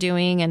behind what we're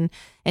doing.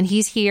 And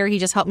he's here. He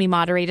just helped me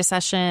moderate a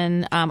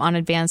session on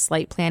advanced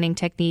light planning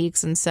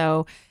techniques. And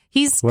so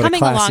he's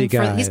coming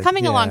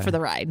along for the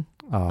ride.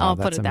 I'll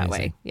put it that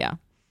way. Yeah.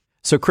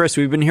 So Chris,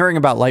 we've been hearing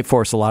about Light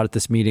Force a lot at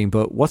this meeting,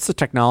 but what's the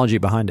technology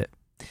behind it?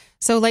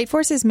 So Light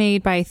Force is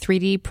made by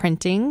 3D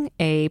printing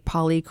a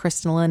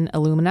polycrystalline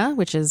alumina,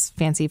 which is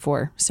fancy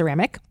for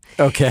ceramic.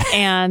 Okay.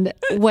 And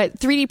what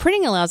 3D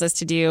printing allows us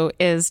to do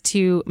is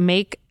to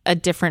make a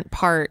different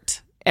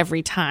part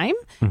every time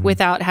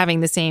without having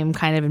the same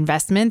kind of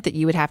investment that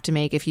you would have to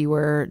make if you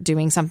were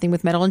doing something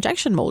with metal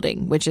injection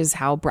molding, which is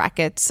how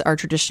brackets are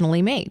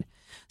traditionally made.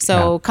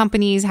 So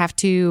companies have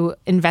to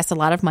invest a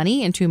lot of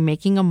money into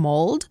making a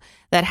mold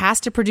that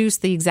has to produce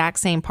the exact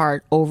same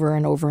part over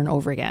and over and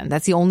over again.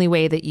 That's the only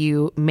way that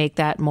you make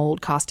that mold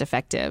cost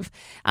effective.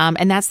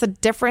 And that's the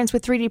difference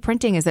with 3D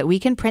printing is that we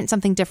can print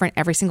something different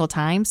every single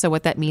time. So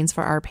what that means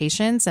for our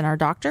patients and our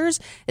doctors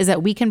is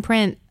that we can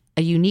print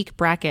a unique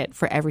bracket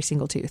for every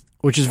single tooth.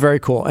 Which is very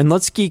cool. And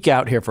let's geek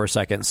out here for a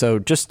second. So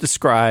just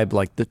describe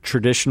like the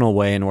traditional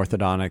way in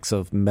orthodontics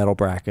of metal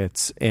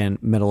brackets and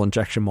metal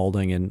injection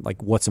molding and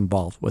like what's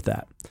involved with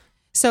that.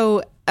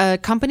 So a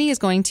company is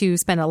going to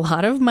spend a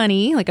lot of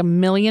money, like $1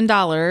 million,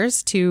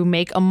 to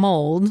make a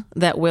mold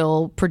that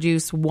will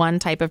produce one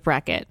type of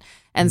bracket.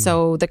 And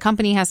so the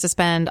company has to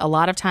spend a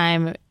lot of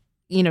time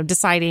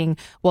deciding,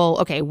 well,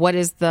 okay, what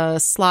is the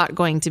slot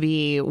going to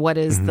be? What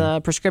is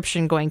the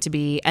prescription going to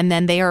be? And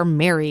then they are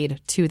married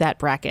to that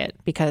bracket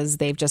because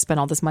they've just spent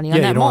all this money on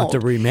that mold. Yeah, you don't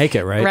have to remake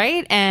it, right?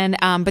 Right. And,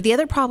 but the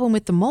other problem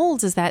with the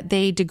molds is that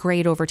they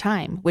degrade over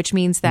time, which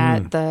means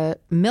that the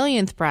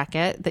millionth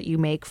bracket that you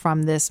make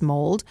from this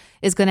mold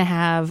is going to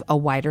have a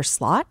wider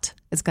slot.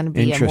 It's going to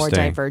be a more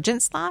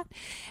divergent slot.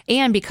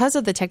 And because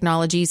of the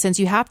technology, since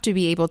you have to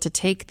be able to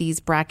take these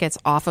brackets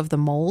off of the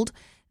mold,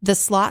 the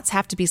slots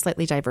have to be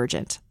slightly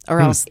divergent,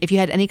 or else if you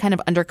had any kind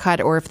of undercut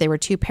or if they were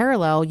too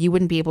parallel, you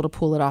wouldn't be able to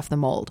pull it off the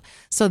mold.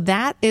 So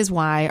that is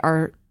why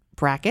our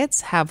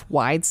brackets have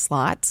wide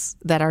slots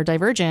that are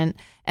divergent.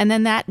 And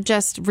then that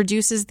just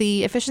reduces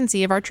the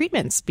efficiency of our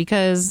treatments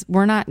because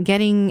we're not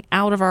getting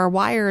out of our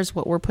wires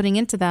what we're putting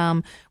into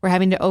them. We're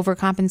having to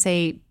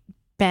overcompensate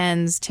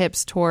bends,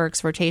 tips,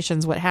 torques,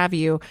 rotations, what have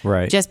you,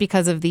 just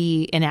because of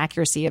the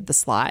inaccuracy of the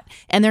slot.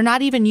 And they're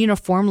not even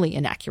uniformly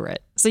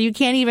inaccurate. So you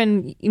can't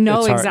even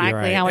know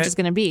exactly how much it's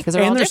going to be because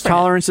they're all different. And there's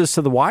tolerances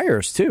to the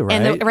wires too,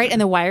 right?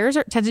 And the wires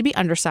tend to be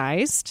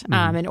undersized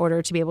in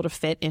order to be able to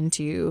fit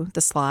into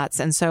the slots.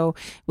 And so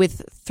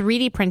with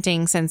 3D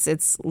printing, since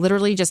it's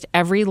literally just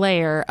every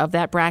layer of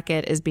that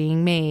bracket is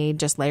being made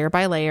just layer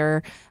by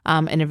layer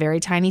in a very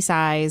tiny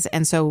size.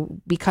 And so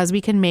because we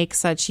can make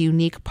such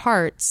unique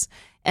parts,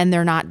 and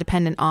they're not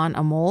dependent on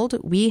a mold,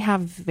 we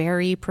have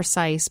very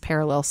precise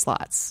parallel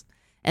slots.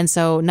 And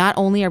so not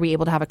only are we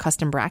able to have a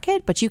custom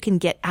bracket, but you can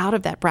get out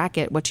of that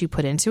bracket what you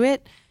put into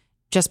it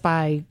just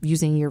by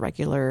using your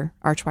regular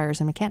arch wires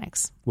and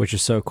mechanics. Which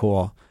is so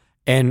cool.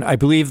 And I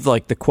believe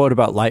like the quote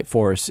about Light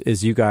Force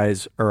is you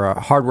guys are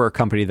a hardware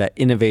company that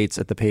innovates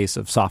at the pace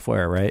of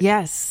software, right?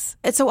 Yes.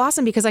 It's so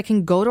awesome because I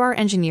can go to our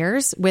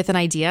engineers with an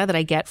idea that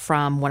I get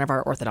from one of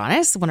our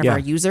orthodontists, one of our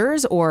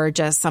users, or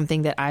just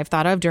something that I've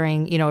thought of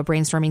during, a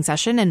brainstorming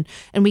session. And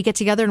we get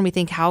together and we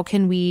think, how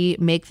can we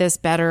make this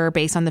better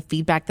based on the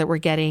feedback that we're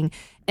getting?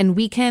 And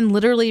we can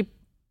literally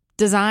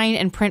design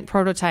and print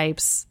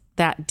prototypes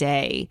that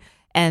day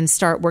and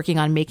start working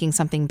on making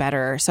something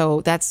better.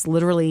 So that's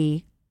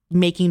literally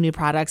making new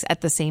products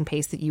at the same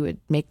pace that you would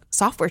make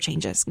software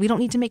changes. We don't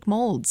need to make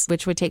molds,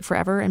 which would take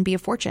forever and be a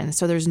fortune.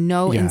 So there's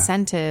no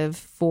incentive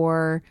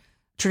for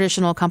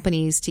traditional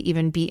companies to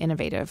even be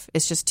innovative.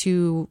 It's just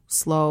too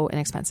slow and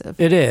expensive.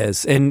 It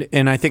is. And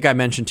I think I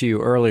mentioned to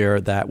you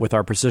earlier that with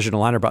our precision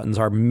aligner buttons,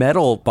 our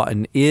metal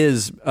button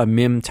is a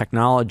MIM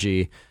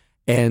technology.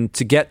 And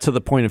to get to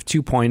the point of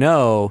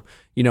 2.0,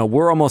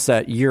 we're almost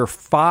at year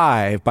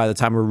 5 by the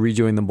time we're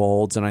redoing the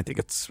molds. And I think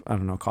it's,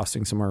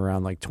 costing somewhere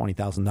around like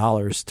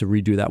 $20,000 to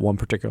redo that one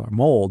particular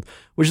mold,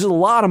 which is a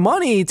lot of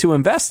money to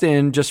invest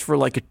in just for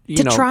like,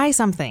 to try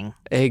something.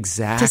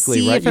 Exactly. To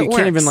see right. If it can't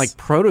works. even like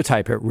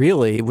prototype it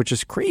really, which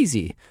is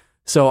crazy.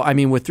 So,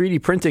 with 3D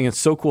printing, it's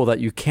so cool that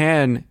you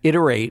can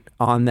iterate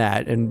on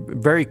that and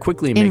very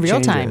quickly make in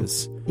real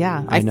changes. Time.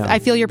 Yeah, I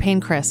feel your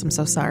pain, Chris. I'm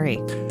so sorry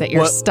that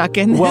you're stuck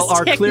in this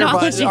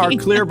technology. Our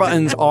clear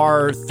buttons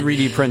are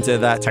 3D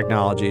printed, that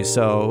technology.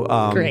 So,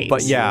 great.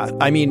 But yeah,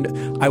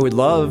 I would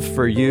love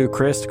for you,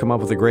 Chris, to come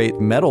up with a great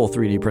metal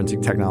 3D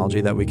printing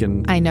technology that we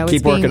can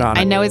keep working on.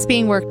 I know it's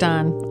being worked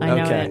on. I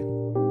know it.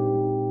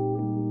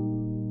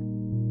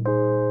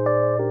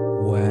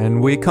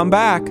 When we come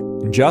back,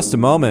 in just a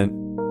moment,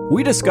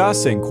 we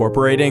discuss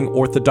incorporating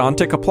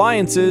orthodontic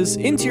appliances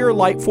into your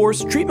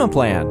LightForce treatment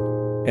plan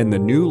and the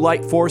new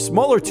LightForce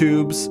molar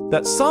tubes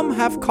that some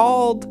have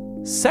called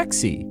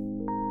sexy.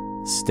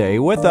 Stay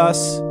with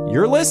us.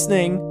 You're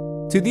listening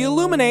to the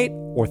Illuminate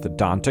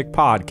Orthodontic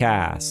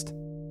Podcast.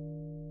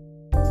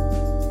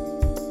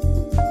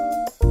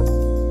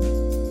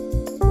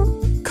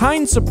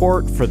 Kind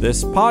support for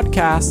this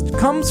podcast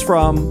comes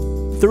from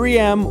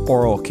 3M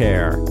Oral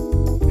Care.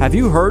 Have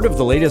you heard of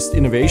the latest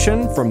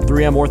innovation from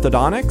 3M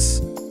Orthodontics?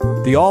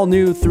 The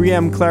all-new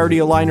 3M Clarity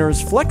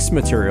Aligners Flex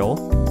material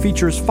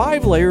features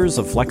 5 layers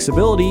of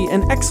flexibility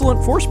and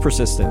excellent force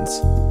persistence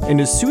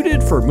and is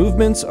suited for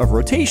movements of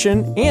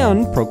rotation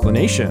and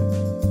proclination.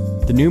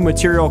 The new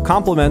material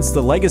complements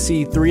the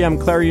legacy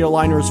 3M Clarity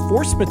Aligners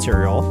Force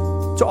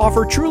material to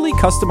offer truly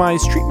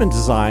customized treatment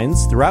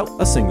designs throughout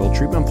a single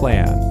treatment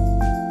plan.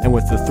 And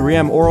with the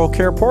 3M Oral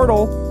Care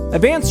Portal,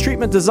 advanced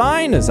treatment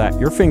design is at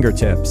your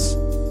fingertips.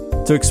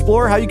 To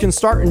explore how you can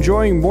start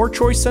enjoying more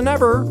choice than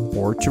ever,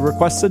 or to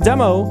request a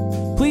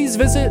demo, please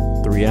visit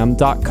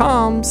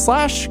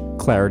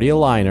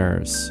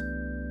 3m.com/clarityaligners.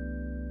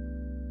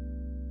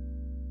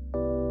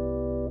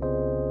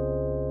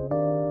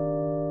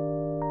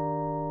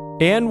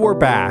 And we're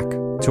back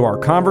to our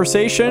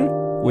conversation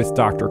with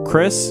Dr.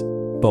 Chris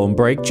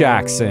Bonebreak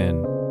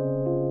Jackson.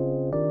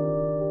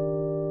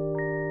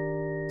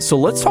 So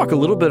let's talk a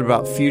little bit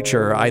about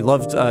future. I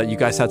loved you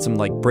guys had some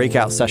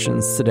breakout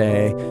sessions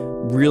today.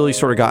 Really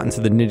sort of got into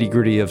the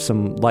nitty-gritty of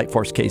some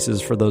LightForce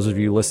cases for those of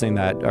you listening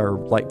that are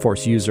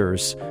LightForce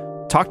users.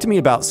 Talk to me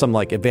about some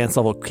advanced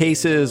level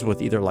cases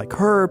with either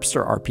herps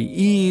or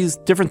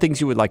RPEs, different things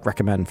you would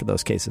recommend for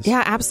those cases.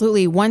 Yeah,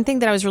 absolutely. One thing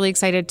that I was really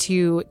excited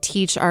to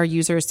teach our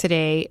users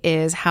today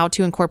is how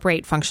to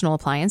incorporate functional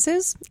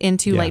appliances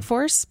into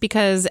LightForce,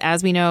 because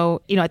as we know,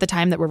 at the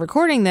time that we're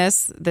recording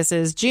this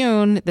is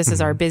June. This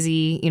is our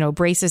busy,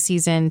 braces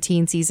season,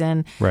 teen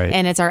season, right?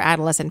 And it's our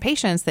adolescent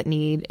patients that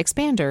need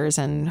expanders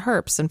and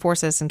herps and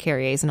forceps and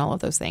caries and all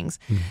of those things.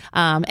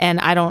 And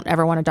I don't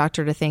ever want a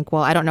doctor to think,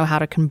 well, I don't know how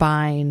to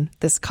combine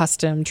this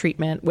custom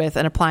treatment with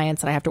an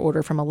appliance that I have to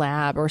order from a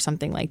lab or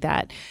something like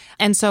that.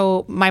 And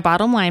so my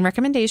bottom line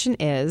recommendation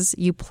is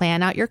you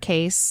plan out your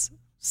case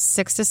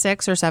 6 to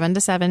 6 or 7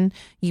 to 7.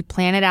 You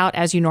plan it out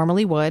as you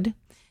normally would.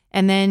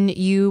 And then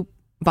you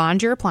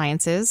bond your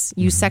appliances.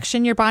 You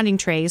section your bonding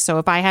trays. So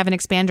if I have an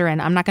expander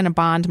in, I'm not going to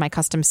bond my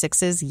custom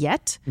 6s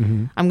yet.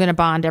 I'm going to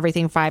bond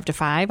everything 5 to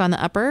 5 on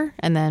the upper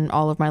and then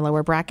all of my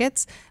lower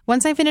brackets.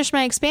 Once I finish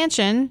my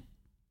expansion,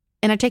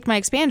 and I take my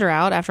expander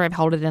out after I've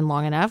held it in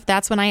long enough,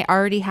 that's when I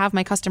already have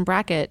my custom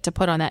bracket to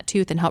put on that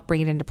tooth and help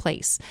bring it into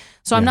place.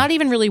 So I'm not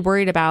even really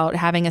worried about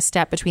having a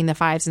step between the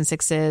 5s and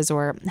 6s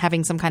or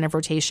having some kind of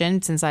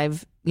rotation since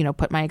I've,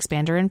 put my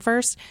expander in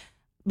first,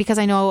 because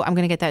I know I'm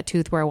going to get that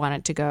tooth where I want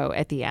it to go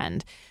at the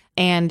end.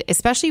 And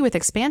especially with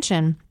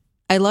expansion,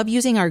 I love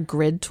using our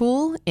grid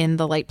tool in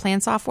the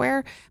LightPlan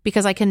software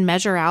because I can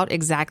measure out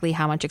exactly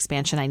how much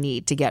expansion I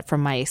need to get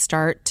from my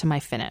start to my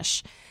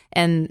finish.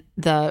 And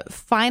the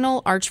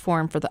final arch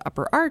form for the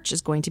upper arch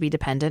is going to be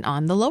dependent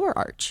on the lower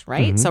arch,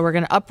 right? So we're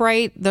going to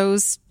upright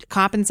those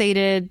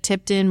compensated,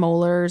 tipped in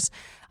molars,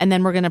 and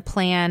then we're going to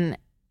plan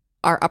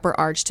our upper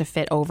arch to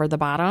fit over the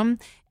bottom.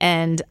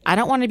 And I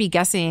don't want to be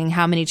guessing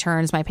how many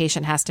turns my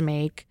patient has to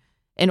make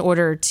in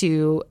order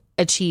to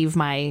achieve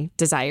my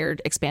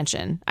desired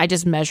expansion. I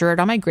just measure it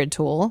on my grid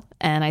tool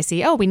and I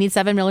see, we need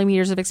 7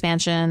 millimeters of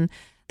expansion.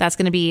 That's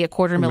going to be a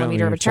 1/4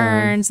 millimeter of a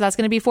turn. So that's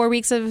going to be 4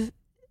 weeks of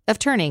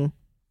turning.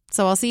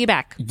 So I'll see you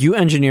back. You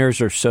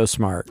engineers are so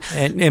smart.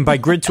 And by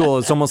grid tool,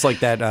 it's almost like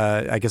that,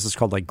 I guess it's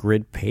called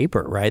grid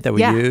paper, right? That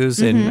we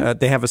use. And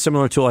they have a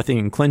similar tool, I think,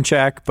 in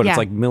ClinCheck, but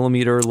it's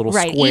millimeter little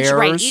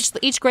squares.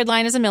 Each grid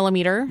line is a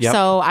millimeter. Yep.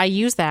 So I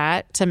use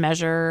that to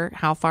measure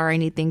how far I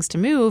need things to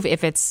move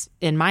if it's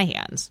in my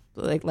hands,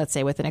 let's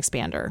say with an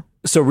expander.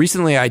 So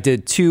recently I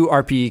did 2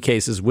 RPE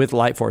cases with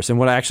Light Force. And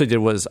what I actually did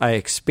was I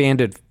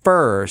expanded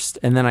first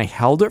and then I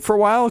held it for a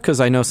while because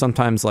I know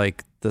sometimes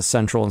like the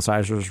central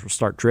incisors will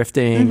start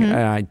drifting. And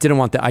I didn't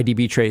want the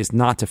IDB trays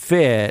not to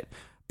fit.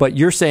 But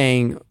you're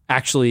saying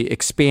actually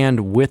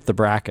expand with the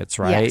brackets,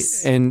 right?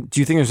 Yes. And do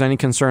you think there's any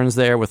concerns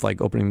there with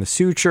like opening the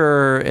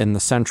suture and the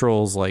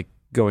centrals like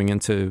going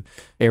into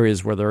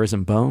areas where there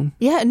isn't bone?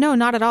 Yeah, no,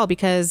 not at all,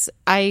 because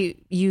I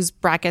use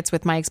brackets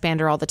with my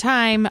expander all the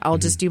time. I'll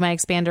just do my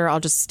expander.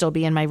 I'll just still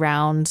be in my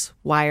round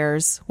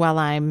wires while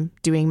I'm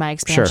doing my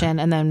expansion.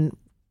 And then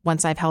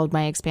once I've held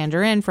my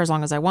expander in for as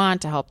long as I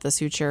want to help the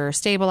suture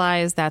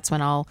stabilize, that's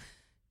when I'll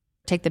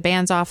take the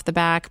bands off the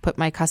back, put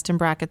my custom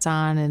brackets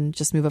on, and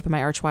just move up in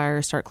my arch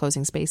wire, start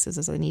closing spaces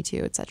as I need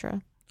to,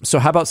 etc. So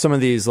how about some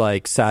of these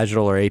like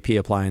sagittal or AP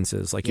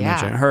appliances? Like you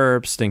mentioned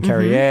Herbst and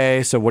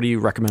Carrier. So what do you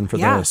recommend for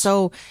those?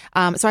 So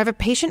I have a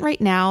patient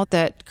right now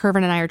that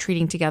Kervin and I are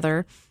treating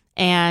together,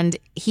 and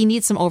he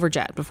needs some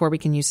overjet before we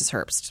can use his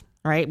Herbst,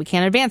 right? We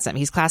can't advance him.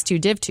 He's class 2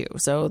 Div 2.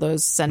 So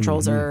those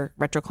centrals are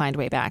retroclined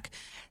way back.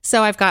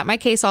 So I've got my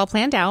case all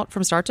planned out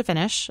from start to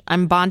finish.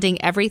 I'm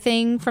bonding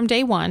everything from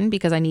day one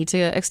because I need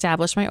to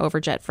establish my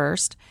overjet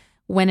first.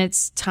 When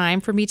it's time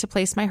for me to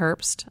place my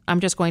Herbst, I'm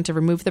just going to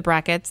remove the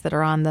brackets that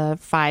are on the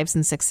 5s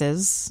and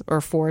 6s or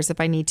 4s if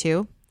I need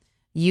to,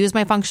 use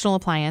my functional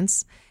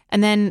appliance.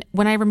 And then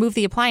when I remove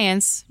the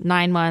appliance,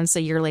 9 months,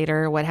 a year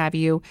later, what have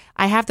you,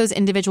 I have those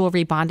individual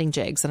rebonding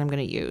jigs that I'm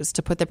going to use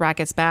to put the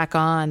brackets back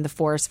on the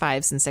 4s,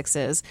 5s, and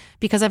 6s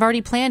because I've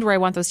already planned where I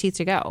want those teeth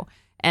to go.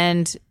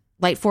 And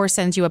Light Force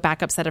sends you a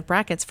backup set of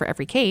brackets for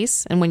every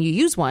case. And when you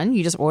use one,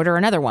 you just order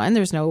another one.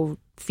 There's no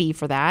fee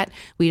for that.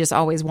 We just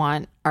always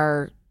want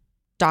our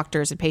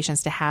doctors and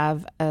patients to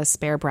have a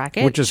spare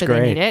bracket, which is should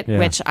great. They need it,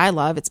 which I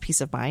love. It's peace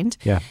of mind.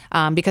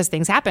 Because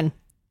things happen,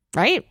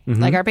 right?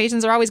 Like our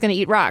patients are always going to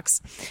eat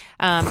rocks.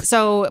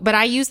 But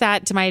I use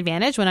that to my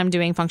advantage when I'm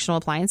doing functional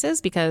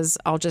appliances because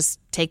I'll just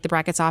take the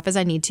brackets off as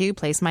I need to,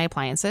 place my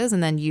appliances,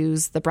 and then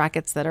use the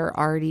brackets that are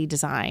already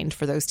designed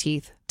for those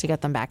teeth to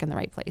get them back in the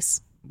right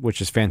place.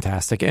 Which is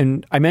fantastic.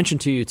 And I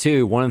mentioned to you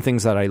too, one of the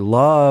things that I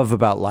love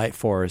about Light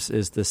Force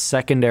is the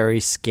secondary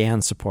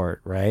scan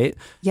support, right?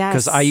 Yes.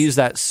 Because I use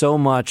that so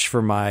much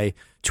for my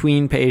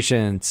tween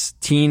patients,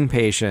 teen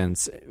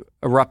patients,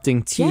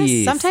 erupting teeth.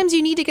 Yes, sometimes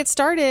you need to get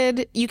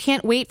started. You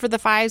can't wait for the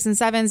 5s and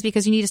 7s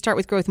because you need to start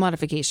with growth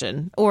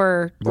modification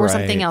or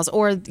something else.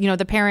 Or,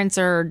 the parents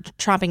are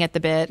chomping at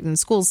the bit and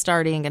school's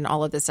starting and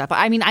all of this stuff.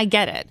 I mean, I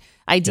get it.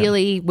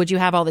 Ideally, would you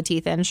have all the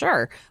teeth in?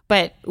 Sure.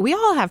 But we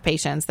all have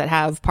patients that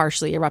have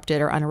partially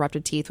erupted or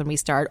unerupted teeth when we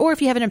start, or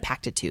if you have an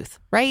impacted tooth,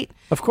 right?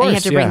 Of course. And you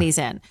have to bring these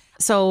in.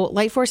 So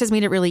Light Force has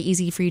made it really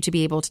easy for you to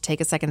be able to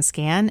take a second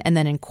scan and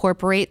then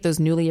incorporate those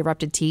newly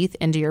erupted teeth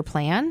into your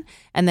plan.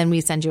 And then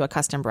we send you a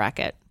custom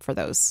bracket for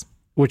those.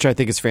 Which I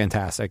think is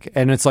fantastic.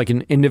 And it's like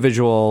an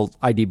individual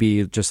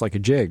IDB, just like a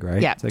jig,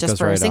 right? Yeah, just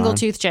for a single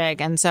tooth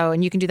jig. And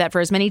you can do that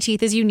for as many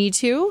teeth as you need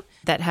to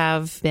that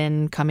have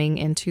been coming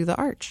into the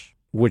arch.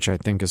 Which I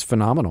think is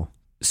phenomenal.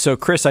 So,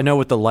 Chris, I know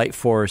with the Light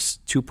Force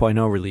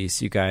 2.0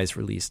 release, you guys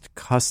released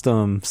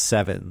custom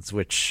 7s,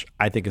 which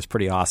I think is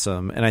pretty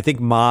awesome. And I think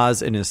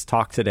Maz in his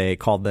talk today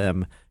called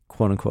them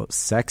quote unquote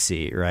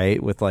sexy,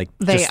 right? With like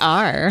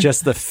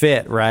just the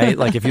fit, right?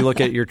 Like if you look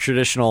at your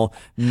traditional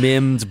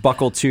MIMS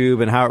buccal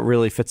tube and how it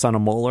really fits on a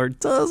molar, it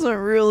doesn't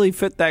really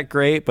fit that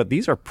great, but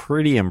these are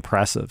pretty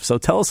impressive. So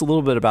tell us a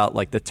little bit about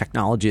like the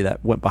technology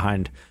that went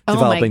behind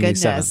developing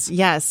these 7s.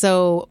 Yeah,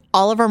 so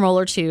all of our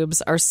molar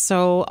tubes are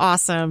so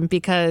awesome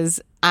because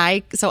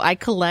I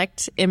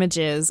collect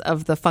images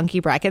of the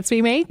funky brackets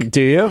we make.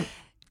 Do you?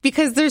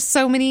 Because there's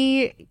so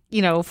many,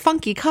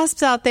 funky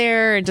cusps out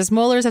there and just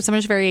molars have so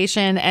much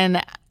variation.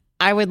 And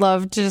I would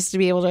love just to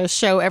be able to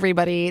show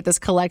everybody this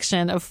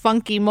collection of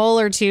funky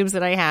molar tubes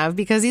that I have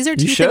because these are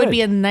teeth that would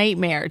be a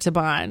nightmare to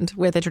bond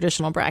with a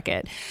traditional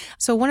bracket.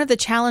 So one of the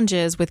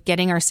challenges with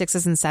getting our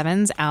 6s and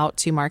 7s out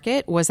to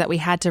market was that we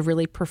had to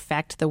really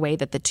perfect the way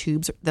that the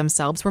tubes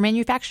themselves were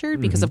manufactured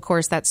because, of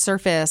course, that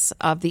surface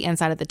of the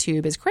inside of the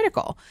tube is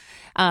critical.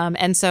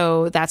 And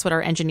so that's what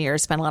our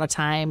engineers spent a lot of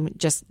time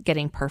just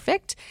getting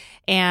perfect.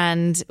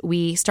 And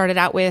we started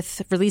out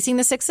with releasing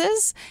the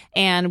 6s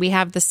and we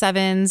have the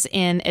 7s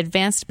in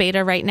advanced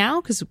beta right now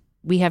because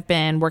we have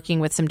been working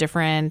with some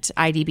different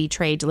IDB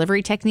tray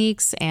delivery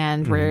techniques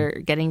and we're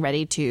getting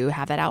ready to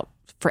have that out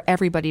for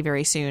everybody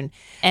very soon.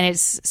 And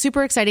it's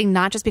super exciting,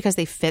 not just because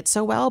they fit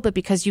so well, but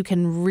because you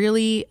can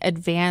really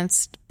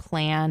advanced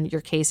plan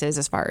your cases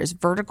as far as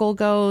vertical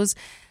goes.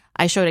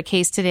 I showed a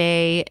case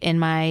today in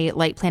my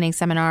light planning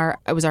seminar.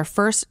 It was our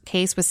first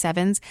case with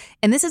 7s.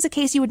 And this is a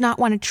case you would not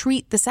want to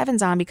treat the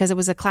 7s on because it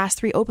was a class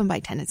 3 open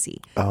bite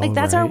tendency.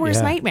 That's our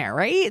worst nightmare,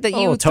 right? That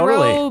you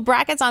throw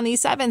brackets on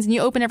these 7s and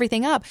you open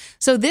everything up.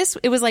 So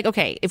it was like,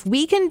 okay, if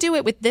we can do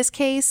it with this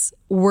case,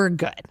 we're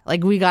good.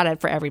 Like we got it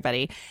for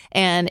everybody.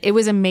 And it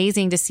was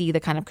amazing to see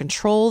the kind of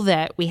control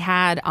that we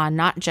had on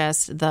not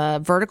just the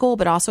vertical,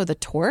 but also the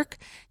torque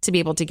to be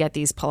able to get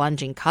these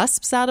plunging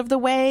cusps out of the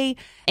way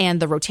and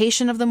the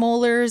rotation of the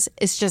molars.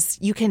 It's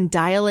just, you can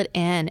dial it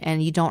in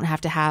and you don't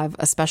have to have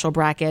a special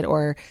bracket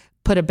or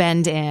put a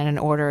bend in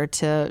order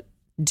to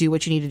do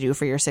what you need to do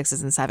for your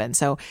 6s and 7s.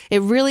 So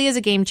it really is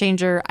a game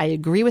changer. I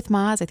agree with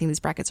Maz. I think these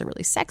brackets are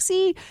really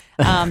sexy.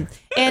 And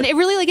it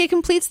really, it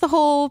completes the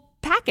whole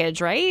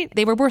package, right?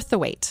 They were worth the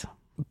wait.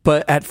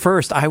 But at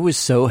first, I was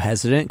so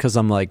hesitant because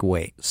I'm like,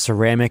 wait,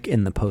 ceramic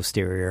in the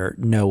posterior?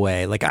 No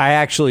way. I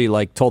actually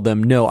told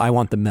them, no, I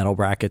want the metal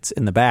brackets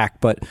in the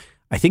back. But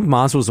I think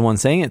Maz was the one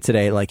saying it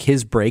today,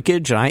 his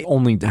breakage, and I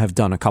only have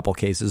done a couple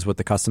cases with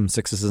the custom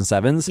 6s and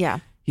 7s. Yeah.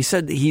 He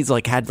said he's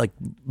had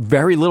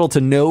very little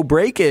to no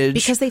breakage.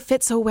 Because they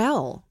fit so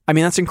well. I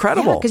mean, that's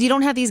incredible. Because you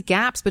don't have these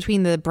gaps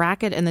between the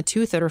bracket and the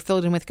tooth that are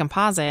filled in with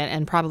composite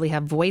and probably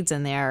have voids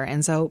in there.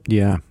 And so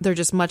they're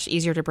just much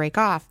easier to break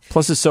off.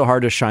 Plus, it's so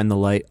hard to shine the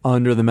light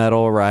under the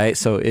metal, right?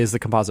 So is the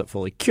composite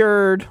fully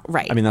cured?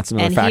 Right. I mean, that's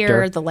another And factor.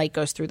 here, the light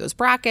goes through those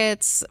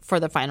brackets for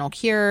the final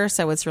cure.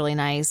 So it's really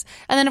nice.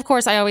 And then, of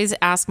course, I always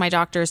ask my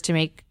doctors to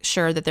make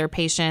sure that their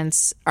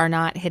patients are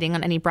not hitting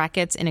on any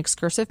brackets in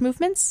excursive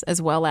movements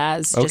as well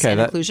as just in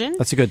occlusion.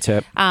 That's a good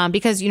tip.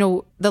 Because,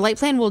 the light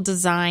plan will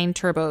design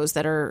turbos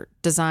that are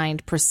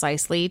designed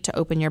precisely to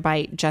open your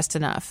bite just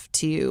enough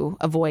to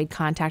avoid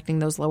contacting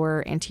those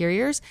lower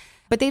anteriors.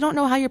 But they don't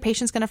know how your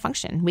patient's going to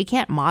function. We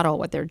can't model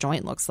what their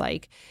joint looks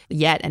like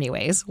yet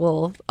anyways.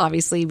 We'll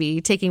obviously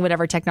be taking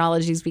whatever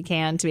technologies we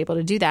can to be able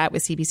to do that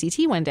with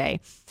CBCT one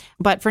day.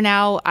 But for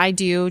now, I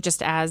do,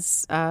 just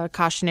as a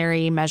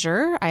cautionary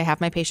measure, I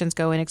have my patients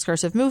go in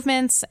excursive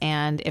movements.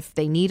 And if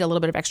they need a little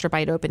bit of extra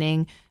bite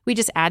opening, we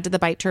just add to the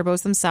bite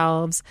turbos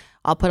themselves.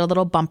 I'll put a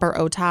little bumper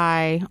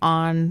O-tie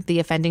on the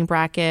offending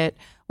bracket,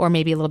 or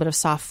maybe a little bit of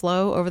soft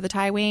flow over the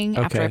tie wing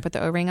after I put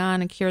the O-ring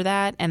on and cure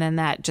that. And then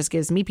that just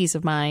gives me peace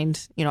of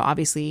mind.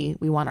 Obviously,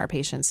 we want our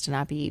patients to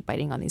not be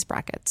biting on these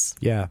brackets.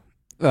 Yeah,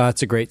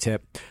 that's a great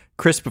tip.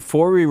 Chris,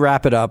 before we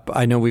wrap it up,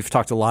 I know we've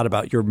talked a lot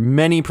about your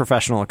many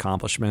professional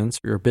accomplishments,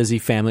 your busy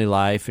family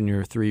life, and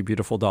your 3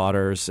 beautiful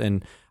daughters.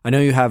 And I know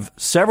you have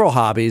several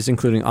hobbies,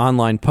 including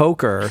online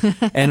poker.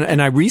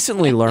 and I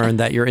recently learned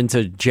that you're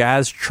into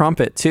jazz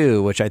trumpet,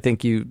 too, which I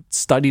think you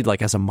studied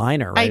as a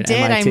minor, right? I did.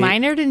 MIT? I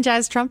minored in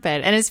jazz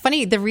trumpet. And it's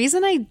funny, the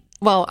reason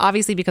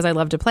obviously because I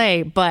love to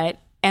play, but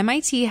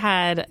MIT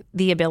had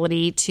the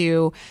ability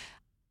to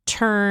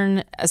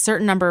turn a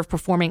certain number of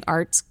performing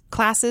arts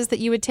classes that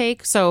you would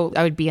take. So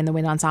I would be in the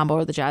wind ensemble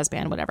or the jazz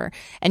band, whatever.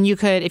 And you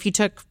could, if you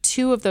took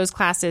 2 of those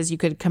classes, you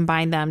could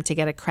combine them to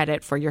get a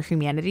credit for your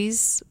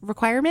humanities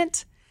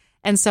requirement.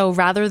 And so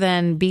rather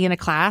than be in a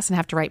class and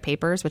have to write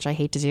papers, which I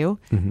hate to do,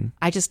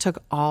 I just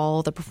took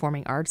all the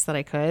performing arts that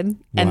I could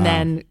and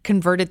then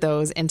converted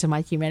those into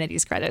my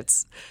humanities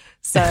credits.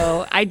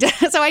 So I did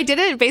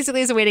it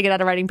basically as a way to get out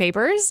of writing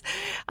papers.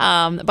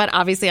 But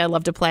obviously I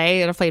love to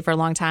play, and I've played for a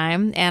long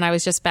time. And I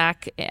was just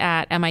back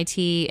at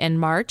MIT in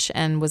March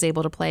and was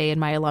able to play in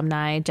my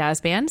alumni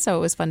jazz band. So it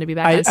was fun to be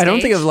back on stage. I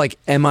don't think of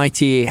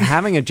MIT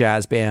having a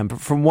jazz band,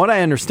 but from what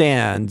I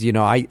understand,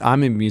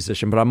 I'm a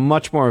musician, but I'm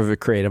much more of a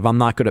creative. I'm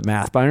not good at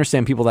math, but I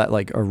understand people that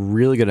are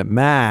really good at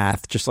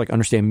math, just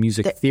understand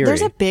music theory.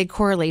 There's a big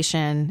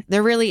correlation.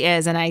 There really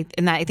is. And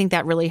I think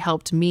that really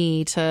helped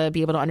me to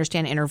be able to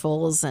understand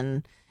intervals and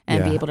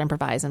be able to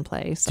improvise and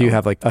play. So. Do you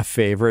have a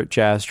favorite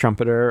jazz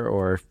trumpeter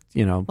or,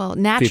 Well,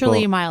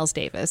 naturally, Miles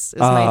Davis is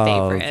my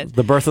favorite.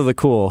 The birth of the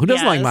cool. Who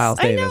doesn't like Miles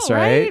Davis, I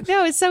know, right?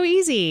 No, it's so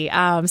easy.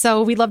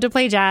 So we love to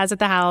play jazz at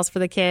the house for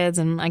the kids,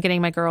 and I'm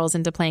getting my girls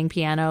into playing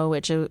piano,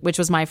 which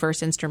was my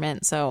first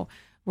instrument. So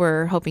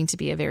we're hoping to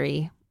be a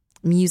very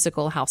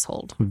musical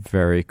household.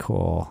 Very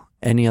cool.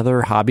 Any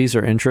other hobbies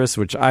or interests,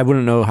 which I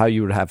wouldn't know how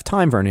you would have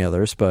time for any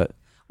others, but...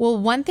 Well,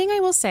 one thing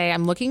I will say,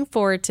 I'm looking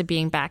forward to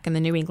being back in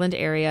the New England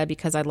area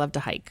because I love to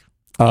hike.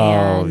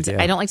 I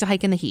don't like to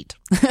hike in the heat.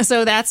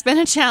 So that's been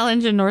a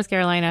challenge in North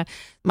Carolina.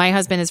 My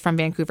husband is from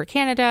Vancouver,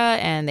 Canada,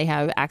 and they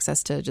have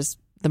access to just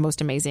the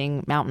most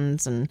amazing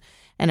mountains and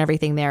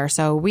everything there.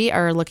 So we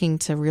are looking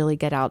to really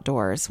get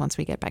outdoors once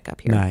we get back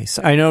up here. Nice.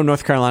 I know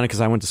North Carolina, because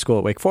I went to school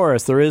at Wake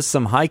Forest, there is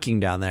some hiking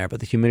down there,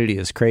 but the humidity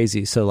is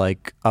crazy. So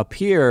up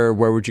here,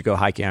 where would you go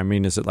hiking? I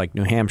mean, is it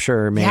New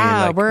Hampshire, Maine?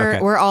 Yeah,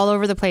 we're all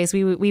over the place.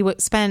 We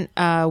spent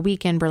a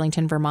week in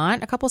Burlington,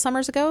 Vermont a couple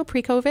summers ago,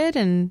 pre-COVID,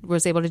 and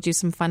was able to do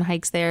some fun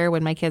hikes there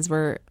when my kids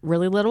were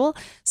really little.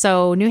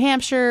 So New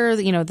Hampshire,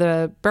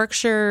 the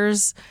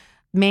Berkshires,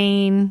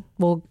 Maine,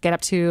 we'll get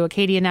up to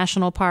Acadia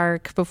National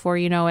Park before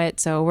you know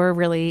it. So we're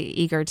really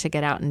eager to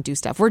get out and do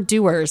stuff. We're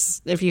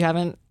doers, if you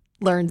haven't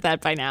learned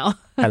that by now.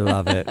 I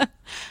love it.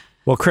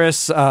 Well,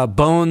 Chris,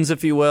 Bones,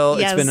 if you will,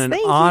 yes, it's been an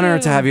honor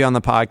to have you on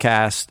the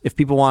podcast. If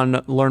people want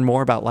to learn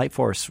more about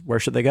Lightforce, where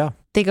should they go?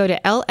 They go to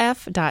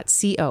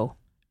lf.co.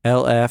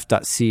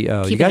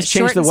 lf.co. You guys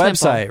changed the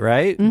website,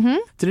 right? Mm-hmm.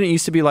 Didn't it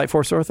used to be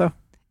Lightforce Ortho?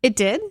 It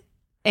did.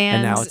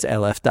 And now it's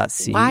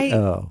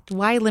lf.co.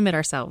 Why limit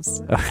ourselves?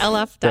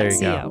 lf.co. There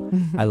you go.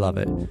 I love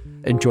it.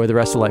 Enjoy the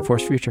rest of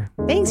Lightforce Future.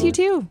 Thanks, you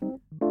too.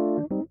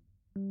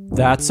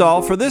 That's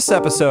all for this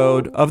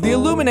episode of the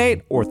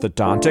Illuminate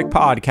Orthodontic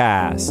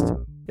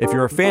Podcast. If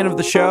you're a fan of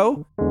the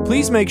show,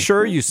 please make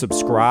sure you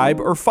subscribe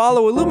or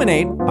follow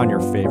Illuminate on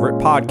your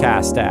favorite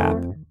podcast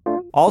app.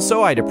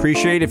 Also, I'd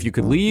appreciate if you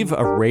could leave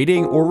a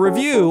rating or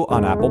review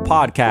on Apple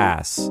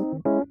Podcasts.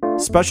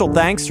 Special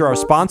thanks to our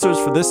sponsors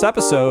for this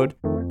episode.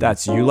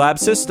 That's ULab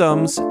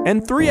Systems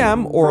and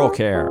 3M Oral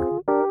Care.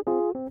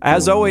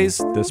 As always,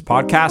 this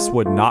podcast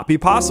would not be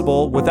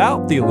possible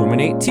without the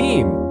Illuminate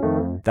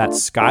team.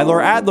 That's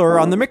Skylar Adler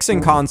on the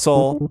mixing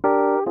console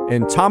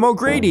and Tom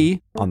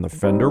O'Grady on the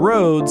Fender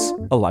Rhodes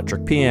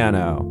electric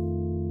piano.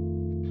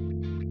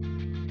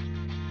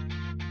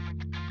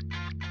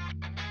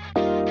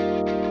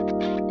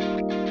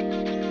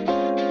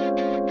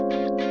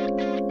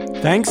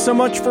 Thanks so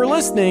much for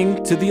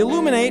listening to the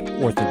Illuminate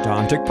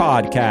Orthodontic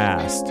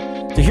Podcast.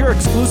 To hear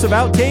exclusive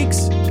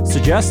outtakes,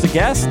 suggest a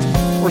guest,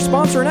 or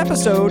sponsor an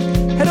episode,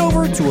 head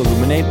over to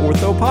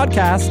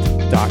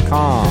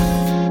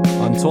illuminateorthopodcast.com.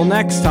 Until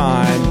next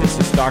time, this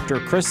is Dr.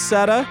 Chris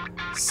Setta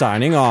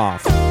signing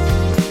off.